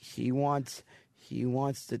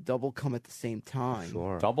wants to double come at the same time.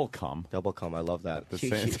 Sure. Double cum. Double cum. I love that. The She-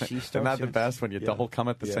 same, she- she isn't that the starts- best when you double cum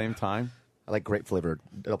at the same time? I like grape flavored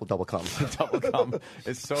double cum. Double cum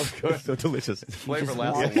is so good. so delicious. Flavor just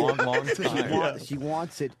lasts a long, long She time. wants, she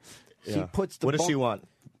wants it. She Yeah. puts the What does she bump- want?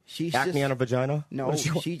 She's Acne just, on her vagina? No, What does she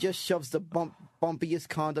want? she just shoves the bumpiest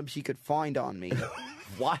condom she could find on me.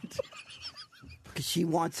 What? Because she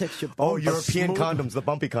wants extra bump. Oh, European smooth- condoms, the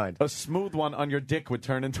bumpy kind. A smooth one on your dick would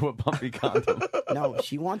turn into a bumpy condom. No,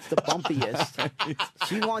 she wants the bumpiest.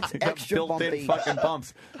 She wants You got extra built-in bumpy. fucking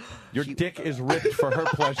bumps. Your dick is ripped for her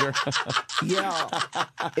pleasure. Yeah.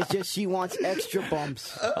 It's just she wants extra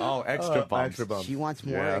bumps. Oh, extra bumps. extra bumps. She wants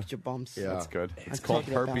more Yeah. extra bumps. Yeah. That's good. It's I'm called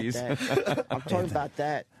talking about herpes. that. I'm talking about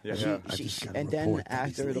that. Yeah. She- Yeah. I she- just got a and then report that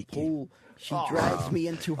he's after the leaking. pool, she drags me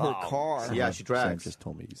into her car. Yeah, she drags. just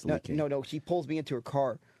told me he's No, leaking. no, she pulls me into her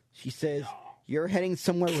car. She says, "You're heading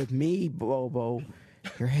somewhere with me, Bobo.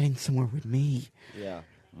 You're heading somewhere with me. Yeah.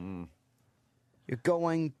 You're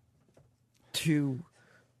going to.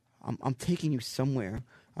 I'm taking you somewhere.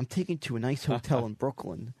 I'm taking you to a nice hotel in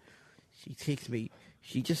Brooklyn." She takes me.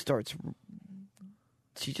 She just starts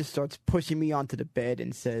pushing me onto the bed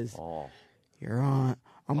and says, Oh, "You're on.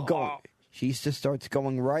 I'm going." She just starts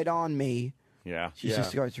going right on me. yeah. She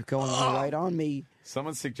just starts going right on me.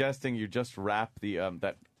 Someone's suggesting you just wrap the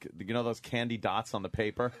that those candy dots on the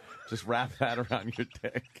paper. Just wrap that around your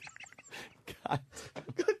dick. God.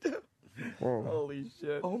 Holy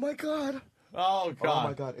shit. Oh my god. Oh god. Oh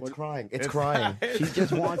my god. It's crying. It's crying. She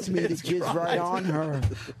just wants me to jizz right on her.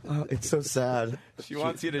 Oh, it's so sad. She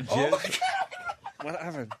wants you to jizz. What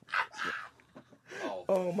happened?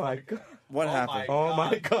 Oh my god. What happened? Oh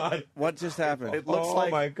my god. What just happened? It looks Oh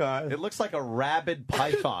like my god. It looks like a rabid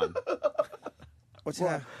python. What's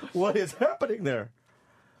happening? What is happening there?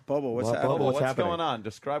 Bobo, what's Well, happening? Bobo, What's happening? going on?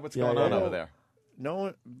 Describe what's Yeah, going yeah, on yeah. over there. No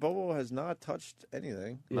one, Bobo has not touched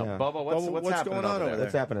anything. No, Yeah. Bobo, what's Bobo, what's happening going on over there? there?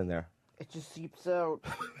 What's happening there? It just seeps out.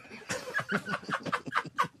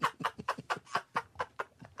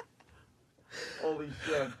 Holy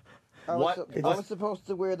shit. I What? was supposed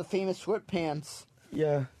to wear the famous sweatpants.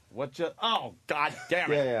 Yeah. What just? Oh god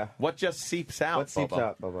damn it! Yeah, yeah. What just seeps out? What seeps Bobo?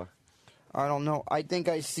 out, Bubba? I don't know. I think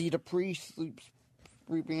I see the Prius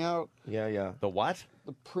sleeping out. Yeah, yeah. The what?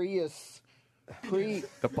 The Prius.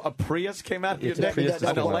 A Prius came out of your It's a dick? Prius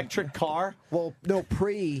An display. electric car? Well, no,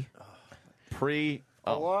 Pre. A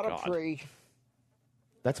Oh, lot god. of pre.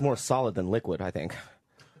 That's more solid than liquid, I think. Yeah,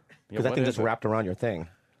 Because that what thing is just it? wrapped around your thing.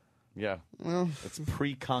 Yeah. It's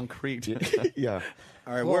pre-concrete. Yeah.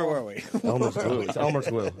 All right, where were we? Elmer's glue. It's Elmer's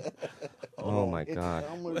glue. Oh my god.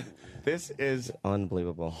 This is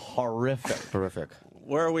Unbelievable. horrific. Horrific.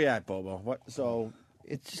 Where are we at, Bobo? What? So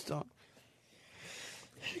It's just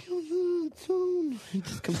It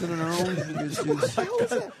just comes in our own.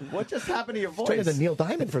 What just happened to your voice? Straight into Neil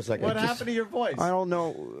Diamond for a second. What happened to your voice? I don't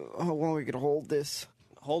know how long we can hold this.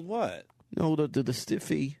 hold what? No, the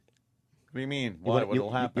stiffy. What do you mean? You What? want,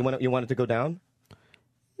 What'll happen? you want it to go down?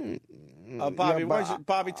 Bobby, Yeah, but why don't you-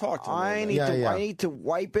 Bobby, talk to him. a I little need bit. to. Yeah. I need to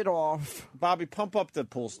wipe it off. Bobby, pump up the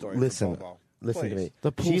pool story. Listen. for Bobo. Listen to Please. me.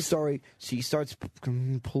 The pool story. She starts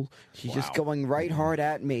pull. She's just going right hard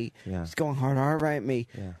at me. Yeah. She's going hard at me.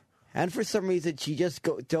 Yeah. And for some reason, she just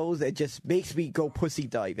does. It just makes me go pussy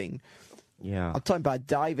diving. Yeah. I'm talking about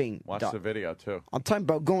diving. Watch the video, too. I'm talking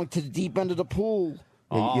about going to the deep end of the pool.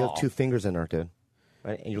 Yeah, you have 2 fingers in her, dude.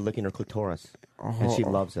 Right? And you're licking her clitoris. And she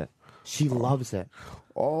loves it. She loves it.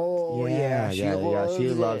 Oh, yeah. She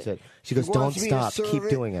loves it. She goes, don't stop. Keep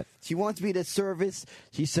doing it. She wants me to service.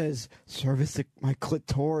 She says, service my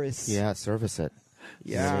clitoris. Yeah, service it.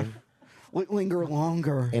 Yeah. Linger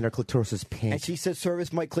longer. And her clitoris is pink. And she says,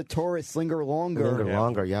 service my clitoris, linger longer. Linger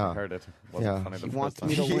longer, yeah. I heard it. Wasn't funny She the wants first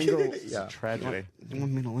me to time. linger. It's a tragedy. She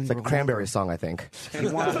wants me to linger It's like a Cranberry longer. song, I think. She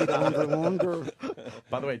wants me to linger longer.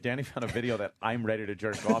 By the way, Danny found a video that I'm ready to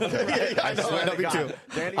jerk off to. I know, me too.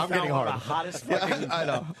 Danny I'm found getting one hard. of the hottest fucking I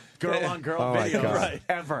know. girl-on-girl Oh, my videos God.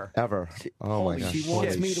 ever. Ever. Oh, my gosh. She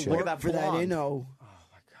wants Holy me to shit. Look work at that for that blonde. inno.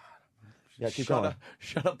 Yeah, keep Shut going. up,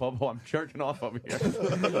 shut up, Bobo. I'm jerking off over here.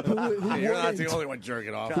 Who You're not the wouldn't? only one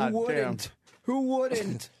jerking off. God Who wouldn't? Who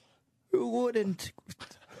wouldn't? Who wouldn't?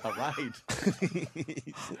 All right.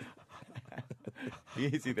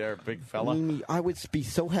 Easy there, big fella. Mimi, I would be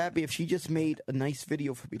so happy if she just made a nice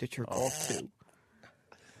video for me to jerk off to.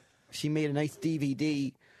 She made a nice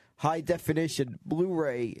DVD, high definition,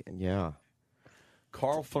 Blu-ray. Yeah.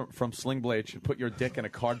 Carl from Sling Blade should put your dick in a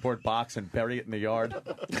cardboard box and bury it in the yard.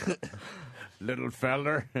 Little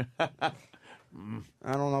feller. I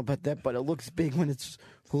don't know about that, but it looks big when it's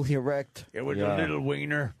fully erect. It was Yeah. a little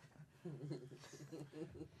wiener.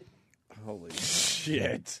 Holy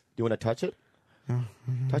shit. You want to touch it?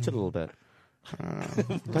 Touch it a little bit.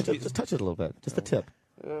 Touch it. Just touch it a little bit. Just the tip.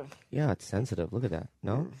 Yeah, it's sensitive. Look at that.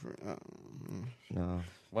 No? No.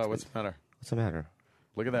 Why, what's the matter? What's the matter?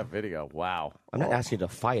 Look at that video. Wow. I'm not asking you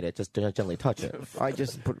to fight it. Just gently touch it. I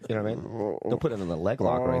just put. You know what I mean? Don't put it in the leg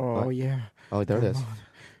lock, right? Oh, What? yeah. Oh, there it is. Come on,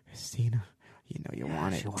 Christina. You know you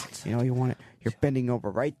want it. You know you want it. You're bending over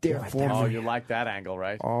right there for Oh, me. you like that angle,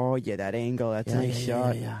 right? Oh, yeah, that angle. That's a nice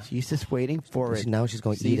shot. She's just waiting for it. Now she's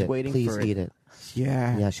going to She's eat it. waiting Please for it. eat it.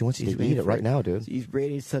 Yeah. Yeah, she wants you She's to waiting eat it for right now, dude. She's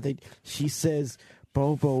ready. So she says,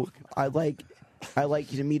 Bobo, I'd like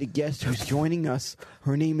you to meet a guest who's joining us.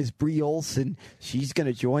 Her name is Bree Olson. She's going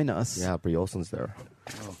to join us. Yeah, Brie Olson's there.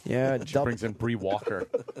 Yeah. She brings in Bree Walker.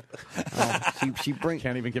 She brings.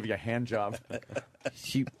 Can't even give you a hand job.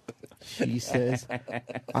 She says,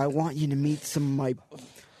 I want you to meet some of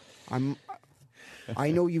my. I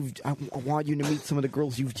know you've. I want you to meet some of the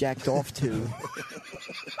girls you've jacked off to.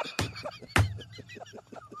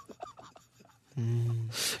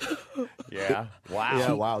 Yeah. Wow.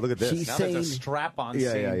 Yeah, wow, look at this. She's Now there's a saying- strap-on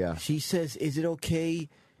Yeah, scene. yeah, yeah. She says, "Is it okay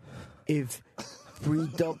if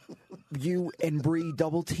you and Bree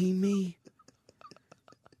double team me?"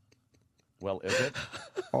 Well, is it?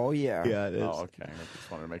 Oh yeah. Yeah, it is. Oh, okay. I just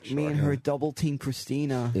wanted to make sure. Me and her double team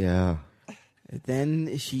Christina. Yeah.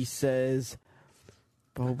 Then she says,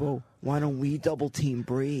 "Bobo, why don't we double team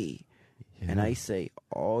Bree?" And I say,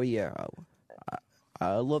 "Oh yeah,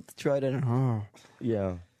 I love to try that on her."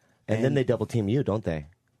 Yeah. And then they double team you, don't they?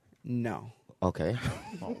 No, Okay.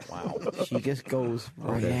 Oh, wow. she just goes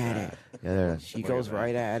right at it. Yeah, there. She goes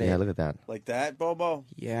right at it. Yeah, look at that. Like that, Bobo?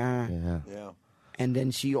 Yeah. Yeah. Yeah. And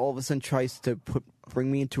then she all of a sudden tries to bring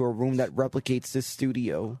me into a room that replicates this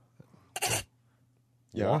studio.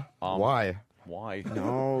 Yeah. Why? Why?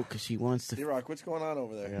 No, because she wants to. D-Rock, what's going on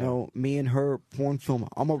over there? No, me and her porn film.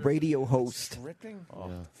 I'm a radio host. Stripping?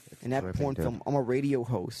 In that Dripping, porn dude. film, I'm a radio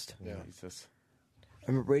host. Yeah. Jesus.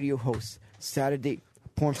 I'm a radio host. Saturday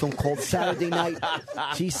porn film called Saturday Night.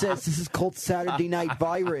 She says this is called Saturday Night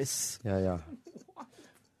Virus. Yeah, yeah.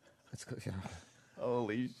 That's good. Yeah.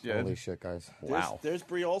 Holy shit. Holy shit, guys. Wow. There's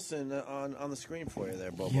Brie Olson on the screen for you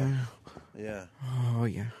there, Bobo. Yeah. Yeah. Oh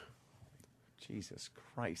yeah. Jesus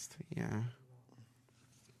Christ. Yeah.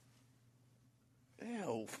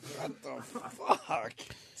 Ew. What the fuck?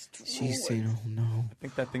 She's saying, "Oh no, I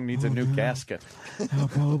think that thing needs a new gasket. oh,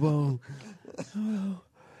 Bobo,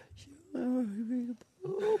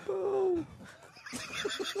 Bobo."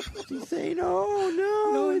 She's saying, "Oh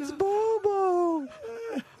no, it's Bobo."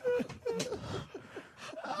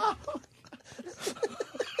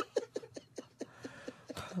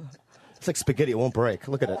 It's like spaghetti. It won't break.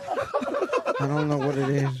 Look at it. I don't know what it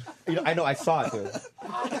is. I know. I saw it, dude.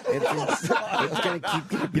 It's gonna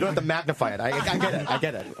keep. You don't have to magnify it. I get it. I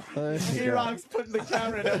get it. D-Rock's putting the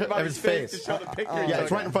camera in everybody's face to show the picture. Yeah,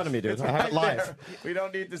 it's right in front of me, dude. I have it live. There. We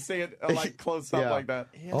don't need to see it like close up Yeah. like that.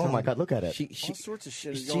 Oh my God, look at it. She All sorts of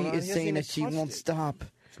shit is she going on. is He hasn't saying even that she touched won't it. stop.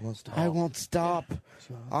 She won't stop. I won't stop.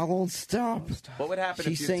 I won't stop. What would happen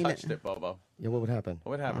She's if you saying touched that- it, Bobo? Yeah, what would happen?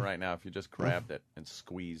 What would happen right now if you just grabbed it and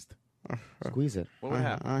squeezed? Squeeze it. What would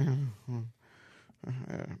happen? No.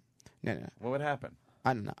 What would happen?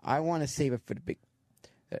 I don't know. I want to save it for the big.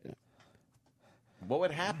 What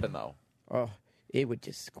would happen though? Oh, it would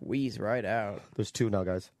just squeeze right out. There's two now,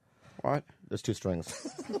 guys. What? There's two strings.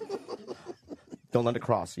 Don't let it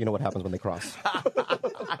cross. You know what happens when they cross.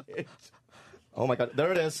 Oh my God!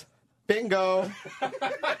 There it is. Bingo!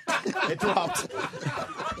 It dropped.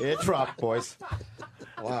 It dropped, boys.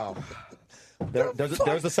 Wow.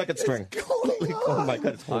 There's the second string. Oh my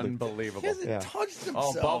God! It's holding. Unbelievable. Yeah. Touched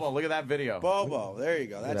Oh, himself. Bobo, look at that video. Bobo, there you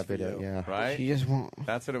go. That's That video, for you. yeah. Right? She just won't.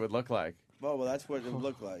 That's what it would look like. Bobo, that's what it would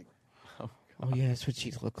look like. Oh yeah, that's what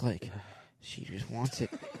she look like. She just wants it.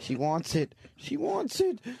 She wants it. She wants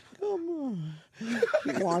it. Come on.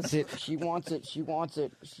 She wants it. She wants it. She wants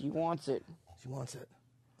it. She wants it. She wants it.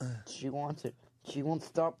 She wants it. She won't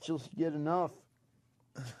stop till she get enough.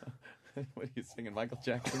 What are you singing, Michael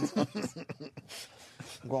Jackson songs?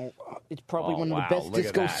 Well, it's probably Oh, one of wow, the best look at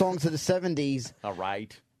disco that. songs of the 70s. All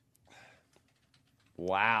right.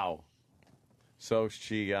 Wow. So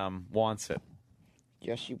she wants it.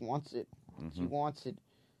 Yeah, she wants it. She wants it.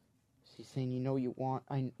 She's saying, "You know, you want.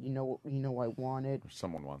 I want it."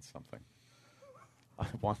 Someone wants something.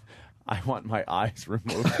 I want my eyes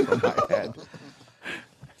removed from my head.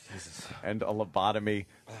 And a lobotomy.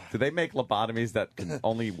 Do they make lobotomies that can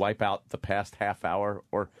only wipe out the past half hour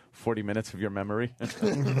or 40 minutes of your memory?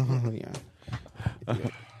 Oh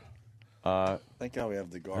yeah. Thank God we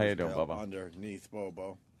have the guard How you doing, Bobo? underneath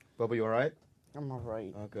Bobo. Bobo, you all right? I'm all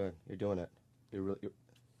right. Oh, good. You're doing it. You're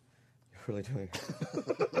really doing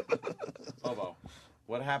it. Bobo,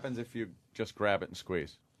 what happens if you just grab it and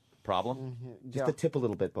squeeze? Problem? Just the tip a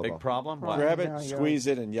little bit, Bobo. Big problem? What? Grab it, Yeah, yeah. squeeze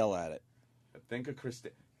it, and yell at it. Think of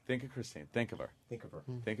Christine. Think of Christine. Think of her. Think of her.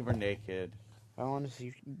 Think of her naked. I want to see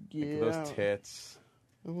if you can Think get of it those out. tits.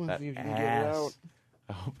 I want to That see if you can get it ass. out.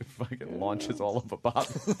 I hope it fucking launches all over Bob.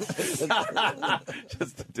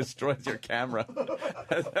 Just destroys your camera.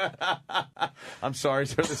 I'm sorry,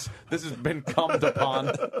 sir. This has been cummed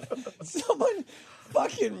upon. Someone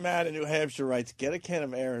fucking mad in New Hampshire writes, get a can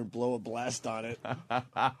of air and blow a blast on it.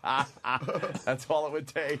 That's all it would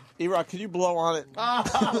take. E-Rock, can you blow on it?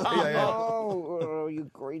 Oh, you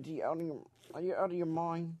crazy! Are you out of your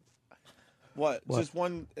mind? What? Just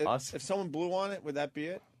one? Us? If someone blew on it, would that be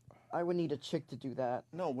it? I would need a chick to do that.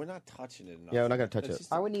 No, we're not touching it enough. Yeah, we're not gonna touch That's it.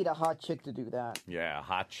 just- I would need a hot chick to do that. Yeah,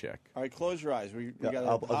 hot chick. All right, close your eyes. We got a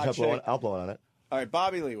I'll hot blow chick. I'll blow on it. All right,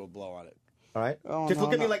 Bobby Lee will blow on it. All right? Oh, Just no,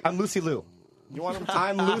 look at me no. like I'm Lucy Liu. You want him to?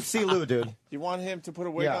 I'm Lucy Liu, dude. You want him to put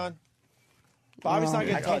a wig Yeah. on? Bobby's not I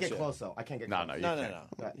gonna can't touch get it. close, though. I can't get No, close. no, you No, can't.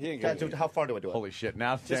 no. He ain't Dad, gonna. how far do I do it? Holy shit!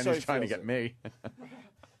 Now so Danny's he trying to feels get it. me.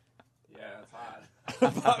 Yeah, it's hot.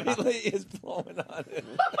 Bobby Lee is blowing on it.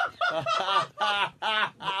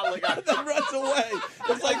 Look at Then runs away.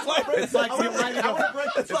 It's like It's like you're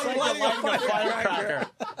lighting a firecracker.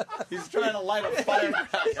 He's trying to light a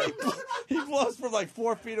firecracker. He blows from like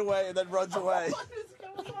 4 feet away and then runs away.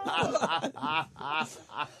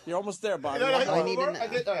 You're almost there, Bobby. One more. I need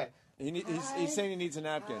an- He's saying he needs a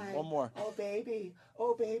napkin. One more. Oh, baby.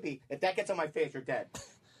 Oh, baby. If that gets on my face, you're dead.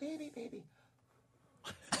 Baby, baby.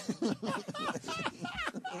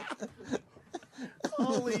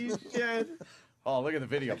 Holy shit. Oh, look at the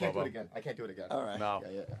video, I can't do Bobo. it again. I can't do it again. All right. No.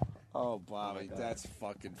 Yeah. Oh, Bobby, that's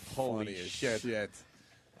fucking Holy funny as shit.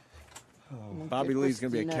 Bobby Lee's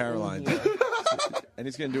going to be at Christina in Caroline's. here. And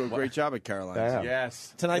he's going to do a great job at Caroline's. Yeah.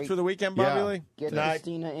 Yes. Tonight through the weekend, Bobby Yeah. Lee? Get Tonight.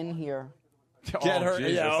 Christina in here. Get Oh, her.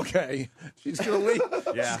 Jesus. Yeah, okay. She's gonna leave.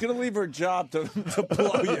 Yeah. She's gonna leave her job to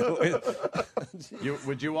blow you.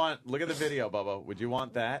 Would you want? Look at the video, Bobo. Would you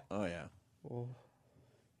want that? Oh yeah.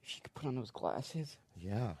 She could put on those glasses.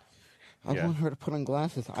 Yeah. I Yeah. want her to put on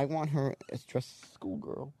glasses. I want her as dressed as a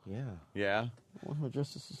schoolgirl. Yeah. Yeah. I want her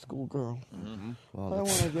dressed as a schoolgirl. Well, I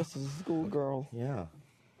want her dressed as a schoolgirl. yeah.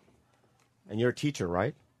 And you're a teacher,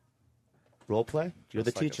 right? Role play? You're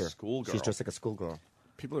the Dressed like a teacher. schoolgirl. She's dressed like a schoolgirl.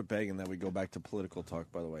 People are begging that we go back to political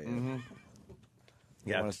talk. By the way, They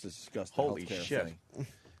Yeah. want us to discuss the Holy healthcare shit. thing.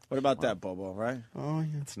 What about that, Bobo? Right? Oh,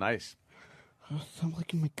 yeah. It's nice. Oh, stop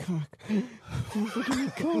licking my cock. She's licking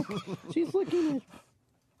my cock. She's licking it.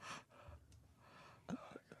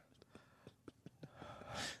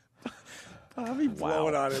 Bobby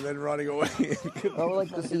blowing on it and then running away. I would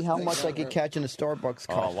like to see how much I could catch in a Starbucks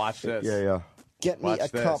cup. Oh, watch this. Yeah. Get me watch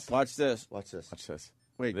a this. cup. Watch this. Watch this. Watch this.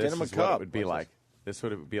 Wait, This get him a is what cup. it would be like. This is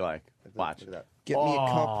what it would be like. Watch. Look at that. Get me a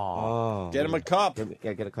cup. Oh. Get him a cup.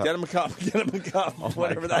 Yeah, get a cup. Get him a cup. Get him a cup. Oh, my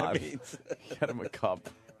Whatever God. that means. Get him a cup.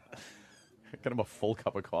 Get him a full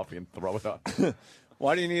cup of coffee and throw it up.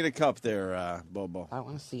 Why do you need a cup there, Bobo? I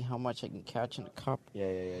want to see how much I can catch in a cup.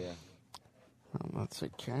 Yeah. How much I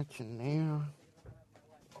catch in there.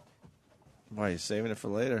 Why are you saving it for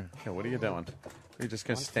later? Okay, what are you doing? You're just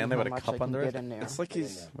gonna stand there with a cup under it. It's like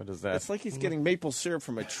he's. What is that? It's like he's getting maple syrup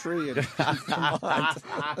from a tree. And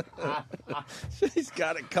he's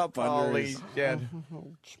got a cup under Holy his. shit!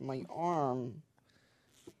 Ouch, my arm.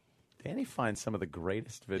 Danny finds some of the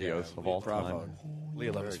greatest videos of all Bravo. time.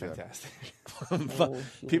 Leah Love is fantastic.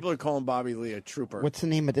 People are calling Bobby Lee a trooper. What's the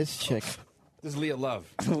name of this chick? This is Leah Love.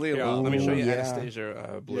 Leah Here, Love? let me show you Yeah.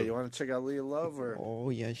 Anastasia Blue. Yeah, you want to check out Leah Love or? Oh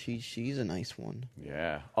yeah, she's a nice one.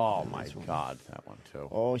 Yeah. Oh my God, that one too.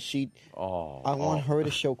 Oh, I want oh. her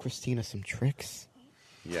to show Christina some tricks.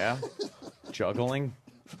 Yeah. Juggling.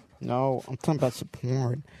 No, I'm talking about some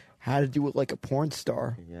porn. How to do it like a porn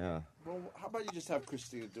star. Yeah. Well, how about you just have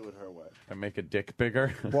Christina do it her way? And make a dick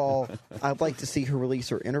bigger. Well, I'd like to see her release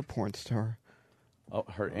her inner porn star. Oh,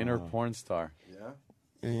 her inner porn star. Yeah.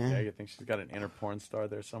 Yeah, Yeah. you think she's got an inner porn star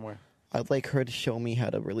there somewhere? I'd like her to show me how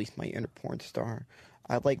to release my inner porn star.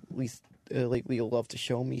 I'd like Leah Love to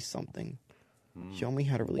show me something. Show me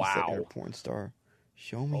how to release that Wow. inner porn star.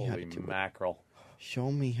 Show me how to Holy do it. mackerel.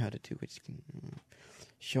 Show me how to do it.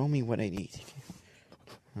 Show me what I need to do.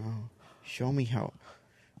 Oh, show me how.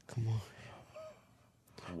 Come on.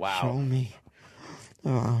 Wow. Show me. Oh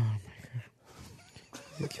my God.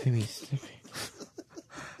 It's giving me stiffy.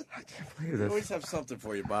 We always have something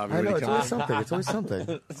for you, Bobby. I when know, you it's come always on. something. It's always something.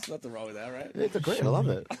 There's nothing wrong with that, right? It's great. I love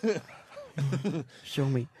it. Show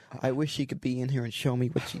me. I wish she could be in here and show me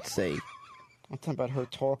what she'd say. I'm talking about her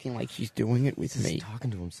talking like she's doing it with He's me.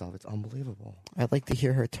 talking to himself. It's unbelievable. I'd like to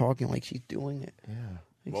hear her talking like she's doing it. Yeah.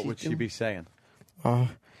 Like What she's would she doing- be saying? I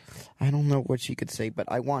don't know what she could say, but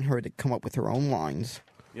I want her to come up with her own lines.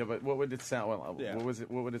 Yeah, but what would it sound? Well, Yeah. What was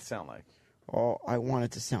it? What would it sound like? Oh, I want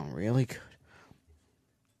it to sound really good.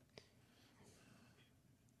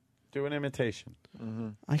 Do an imitation.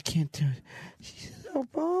 I can't do it. She's so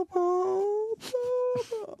Bobo.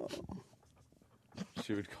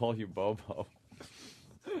 She would call you Bobo.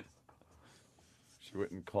 She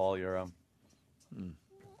wouldn't call your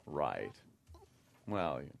Right.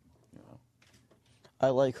 Well, you know. I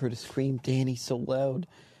like her to scream Danny so loud.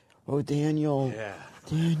 Oh, Daniel. Yeah.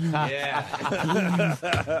 Daniel.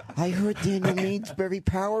 Yeah. I heard Daniel means very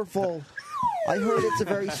powerful. I heard it's a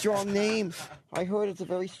very strong name. I heard it's a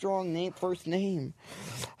very strong name, first name.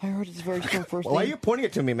 I heard it's a very strong first name. Why are you pointing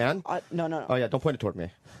it to me, man? No. Oh, yeah, don't point it toward me.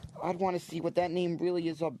 I'd want to see what that name really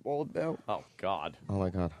is all about. Oh God, Oh, my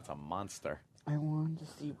God. it's a monster. I want to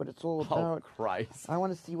see what it's all Oh about. Christ. I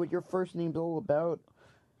want to see what your first name's all about.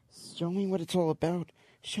 Show me what it's all about.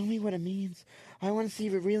 Show me what it means. I want to see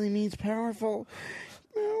if it really means powerful.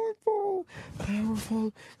 Powerful.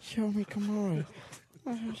 Powerful. Show me, come on.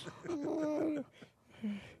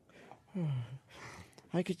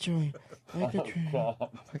 I could show you. I could show you. Oh,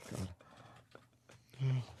 my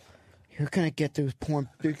God. You're gonna get those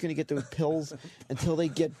You're gonna get those pills until they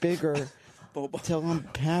get bigger. Bobo. Until I'm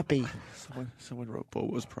happy. Someone wrote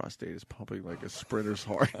Bobo's prostate is pumping like a sprinter's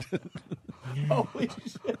heart. Holy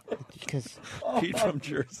shit. Because Pete from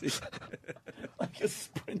Jersey. Like a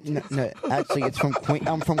sprinter. no, actually, it's from Queen.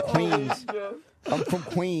 I'm from Queens. I'm from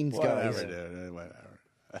Queens, guys. Whatever, dude. Whatever.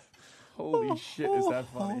 Holy shit, is that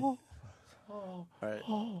funny? All right.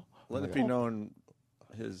 Let it be known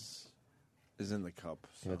his is in the cup.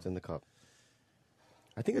 So. Yeah, it's in the cup.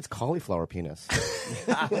 I think it's cauliflower penis.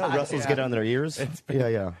 You know, wrestlers get on their ears.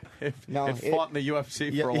 Yeah. No, It fought in the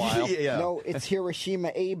UFC for a Yeah, while. yeah. No, it's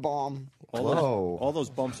Hiroshima A bomb. All those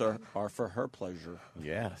bumps are for her pleasure.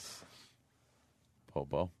 Yes.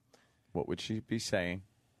 Bobo, what would she be saying?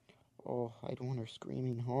 Oh, I'd want her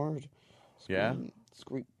screaming hard. Yeah?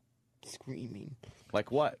 Screaming.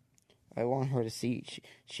 Like what? I want her to see.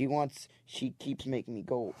 She keeps making me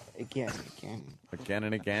go again. Again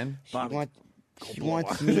and again? She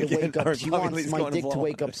wants me to wake up. She wants my dick to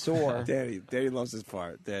wake up sore. Daddy loves his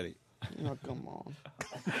part. Daddy. Oh, come on.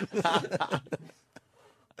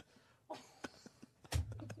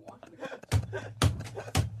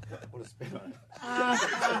 What a spit on it.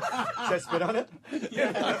 Should I spit on it? No.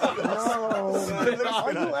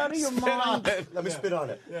 Are you out of your mind? Let me spit on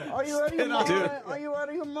it. Are you out of your mind? Are you out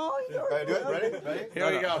of your mind? Can I do it? Ready?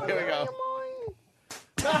 Here we go.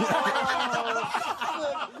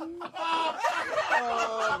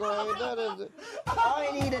 Oh, boy, that is it. I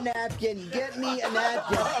need a napkin. Get me a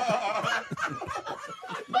napkin.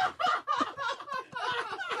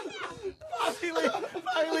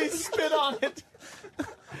 Finally spit on it.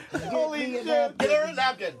 Holy shit. Get her a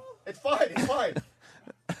napkin. It's fine.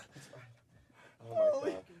 Oh, my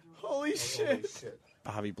God. Holy shit.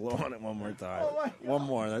 Bobby, blow on it one more time. Oh, my God. One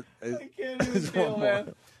more. I can't even deal,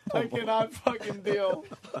 man. I cannot fucking deal.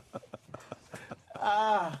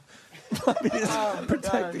 Bobby is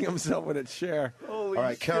protecting himself with a chair. Holy All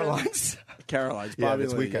right, shit. Caroline's. Yeah, Bobby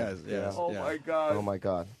this Lee, weekend. yes, Oh, yeah. my God. Oh my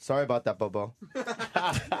God. Sorry about that, Bobo.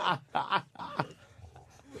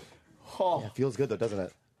 Oh. Yeah, feels good though, doesn't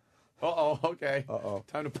it? Uh-oh, okay. Uh-oh.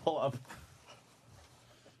 Time to pull up.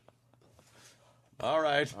 All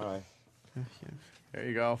right. All right. There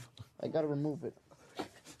you go. I gotta remove it.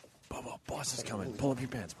 Bobo, boss is coming. Pull up your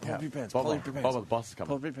pants. Pull up your pants. Bobo, Pull up your pants. Bobo, the boss is coming.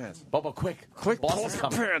 Pull up your pants. Bobo, quick. Quick, Boss pull is up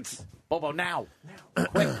your coming. pants. Bobo, now.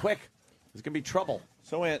 Quick, quick. There's going to be trouble.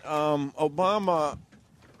 So, Ant, Obama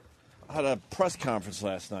had a press conference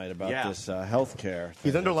last night about this health care.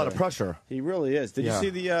 He's under a lot of pressure. He really is. Did you see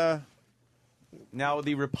the... Now,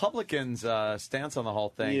 the Republicans' stance on the whole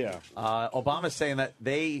thing, Obama's saying that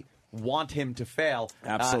they want him to fail.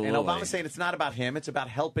 Absolutely. And Obama's saying it's not about him. It's about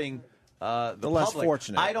helping the less public.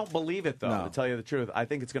 fortunate. I don't believe it, though, No. to tell you the truth. I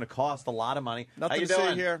think it's going to cost a lot of money. Nothing How you to doing?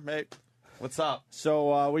 say here, mate. What's up?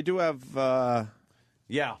 So, we do have...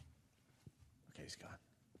 Yeah. Okay, he's gone.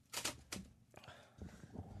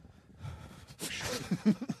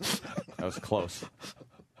 That was close.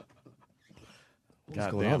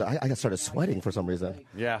 What's going on? I got started sweating for some reason.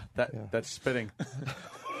 Yeah, that spitting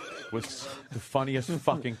was the funniest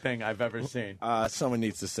fucking thing I've ever seen. Someone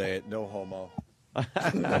needs to say it. No homo.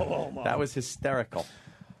 That was hysterical.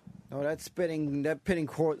 No, that pitting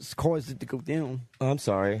caused it to go down. Oh, I'm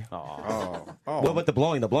sorry. Oh. Well, but the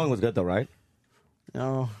blowing was good though, right?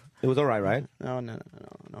 No, It was all right, right? no.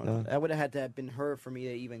 That would have had to have been her for me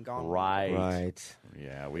to even gone. Right. Right.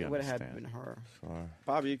 Yeah, we It would have understand. had to been her.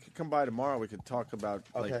 Bobby, you could come by tomorrow. We could talk about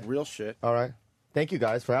like Okay. real shit. All right. Thank you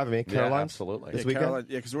guys for having me. Yeah, Caroline? absolutely. This Yeah, weekend? Caroline,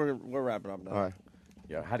 because we're wrapping up now. All right.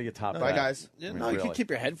 Yeah, how do you top Bye, that? guys. Yeah, I mean, no, you really. can keep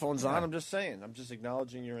your headphones on. I'm just saying. I'm just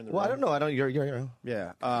acknowledging you're in the Well, I room. don't know. I don't. You're.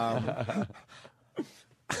 Yeah. God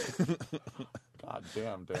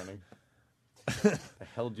damn, Danny. The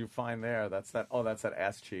hell did you find there? That's that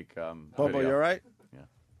ass cheek. Bobo, video. you all right?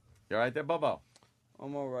 You all right there, Bobo?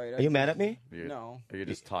 I'm all right. Are you mad at me? No. Are you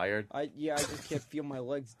just tired? I just can't feel my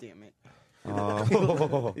legs. Damn it.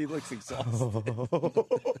 He looks exhausted.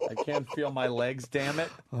 I can't feel my legs, damn it.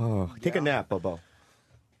 Take a nap, Bobo.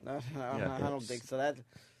 No, Yeah, I don't think so. That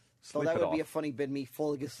Sleep that it would be off. a funny bit. Me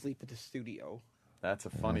falling asleep at the studio. That's a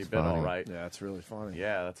funny That's bit, funny. all right. Yeah, it's really funny.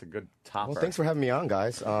 Yeah, that's a good topper. Well, thanks for having me on,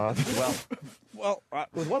 guys. Well, It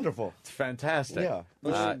was wonderful. it's fantastic. Yeah.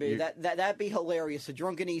 Which would be, you- that'd be hilarious. A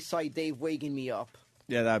drunken East Side Dave waking me up.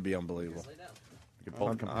 Yeah, that'd be unbelievable. you both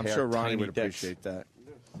I'm compare sure Ronnie tiny would dicks. appreciate that.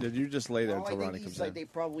 Did you just lay there Oh, I until think Ronnie East comes Side in?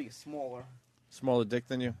 Dave probably is smaller. Smaller dick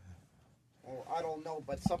than you? Well, I don't know,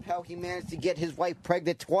 but somehow he managed to get his wife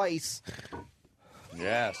pregnant twice.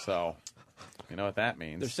 Yeah, so you know what that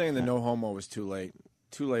means. They're saying the no homo was too late.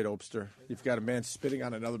 Too late, Opster. You've got a man spitting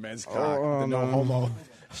on another man's cock. The no homo.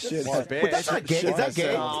 Shit. Smart bitch. But that's not gay. Is that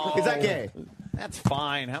gay? Is that gay? That's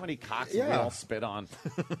fine. How many cocks have we Yeah. all spit on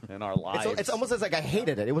in our lives? It's almost as like I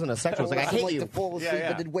hated it. It wasn't a sexual. It's like I hate like you. to fall asleep Yeah.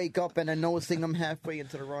 and then wake up and then noticing I'm halfway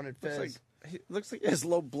into the run at Fez. Looks like he has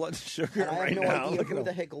low blood sugar And I have right no now. idea Look who at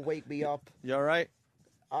the him. heck will wake me up. You all right?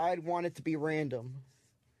 I'd want it to be random.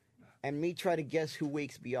 And me try to guess who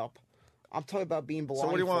wakes me up. I'm talking about being So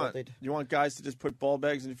blindfolded. what do you want? You want guys to just put ball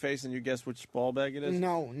bags in your face and you guess which ball bag it is?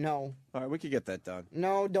 No. All right, we could get that done.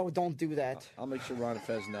 No, don't do that. I'll make sure Ron and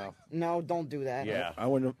Fez know. No, don't do that. yeah, I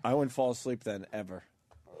wouldn't fall asleep then ever.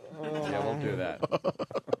 yeah, we'll do that.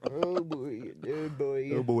 Oh boy. Oh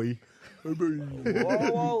boy. Oh boy.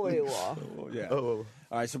 Whoa. Yeah. All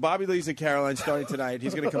right, so Bobby Lee's in Caroline starting tonight.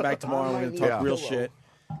 He's going to come back tomorrow. We're going to talk Yeah. real shit.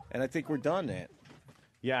 And I think we're done, Ant.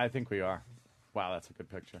 Yeah, I think we are. Wow, that's a good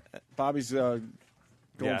picture. Bobby's going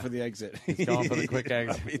Yeah. for the exit. He's going for the quick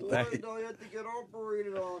exit. What did I have to get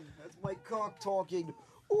operated on? That's my cock talking.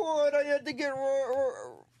 What I had to get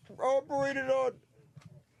operated on?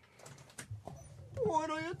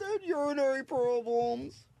 What I had to have urinary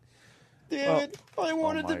problems. Damn it! I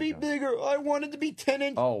wanted to my be God. bigger. I wanted to be 10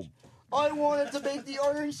 inches. Oh, I wanted to make the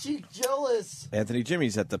Iron Sheik jealous. Anthony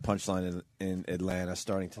Jimmy's at the Punchline in Atlanta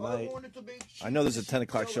starting tonight. I wanted to make I know there's a Sheik 10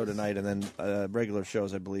 o'clock show jealous. tonight and then regular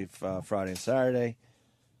shows, I believe, Friday and Saturday.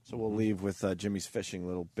 So we'll leave with Jimmy's fishing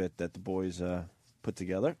little bit that the boys put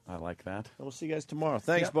together. I like that. And we'll see you guys tomorrow.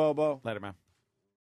 Thanks, Yep. Bobo. Later, man.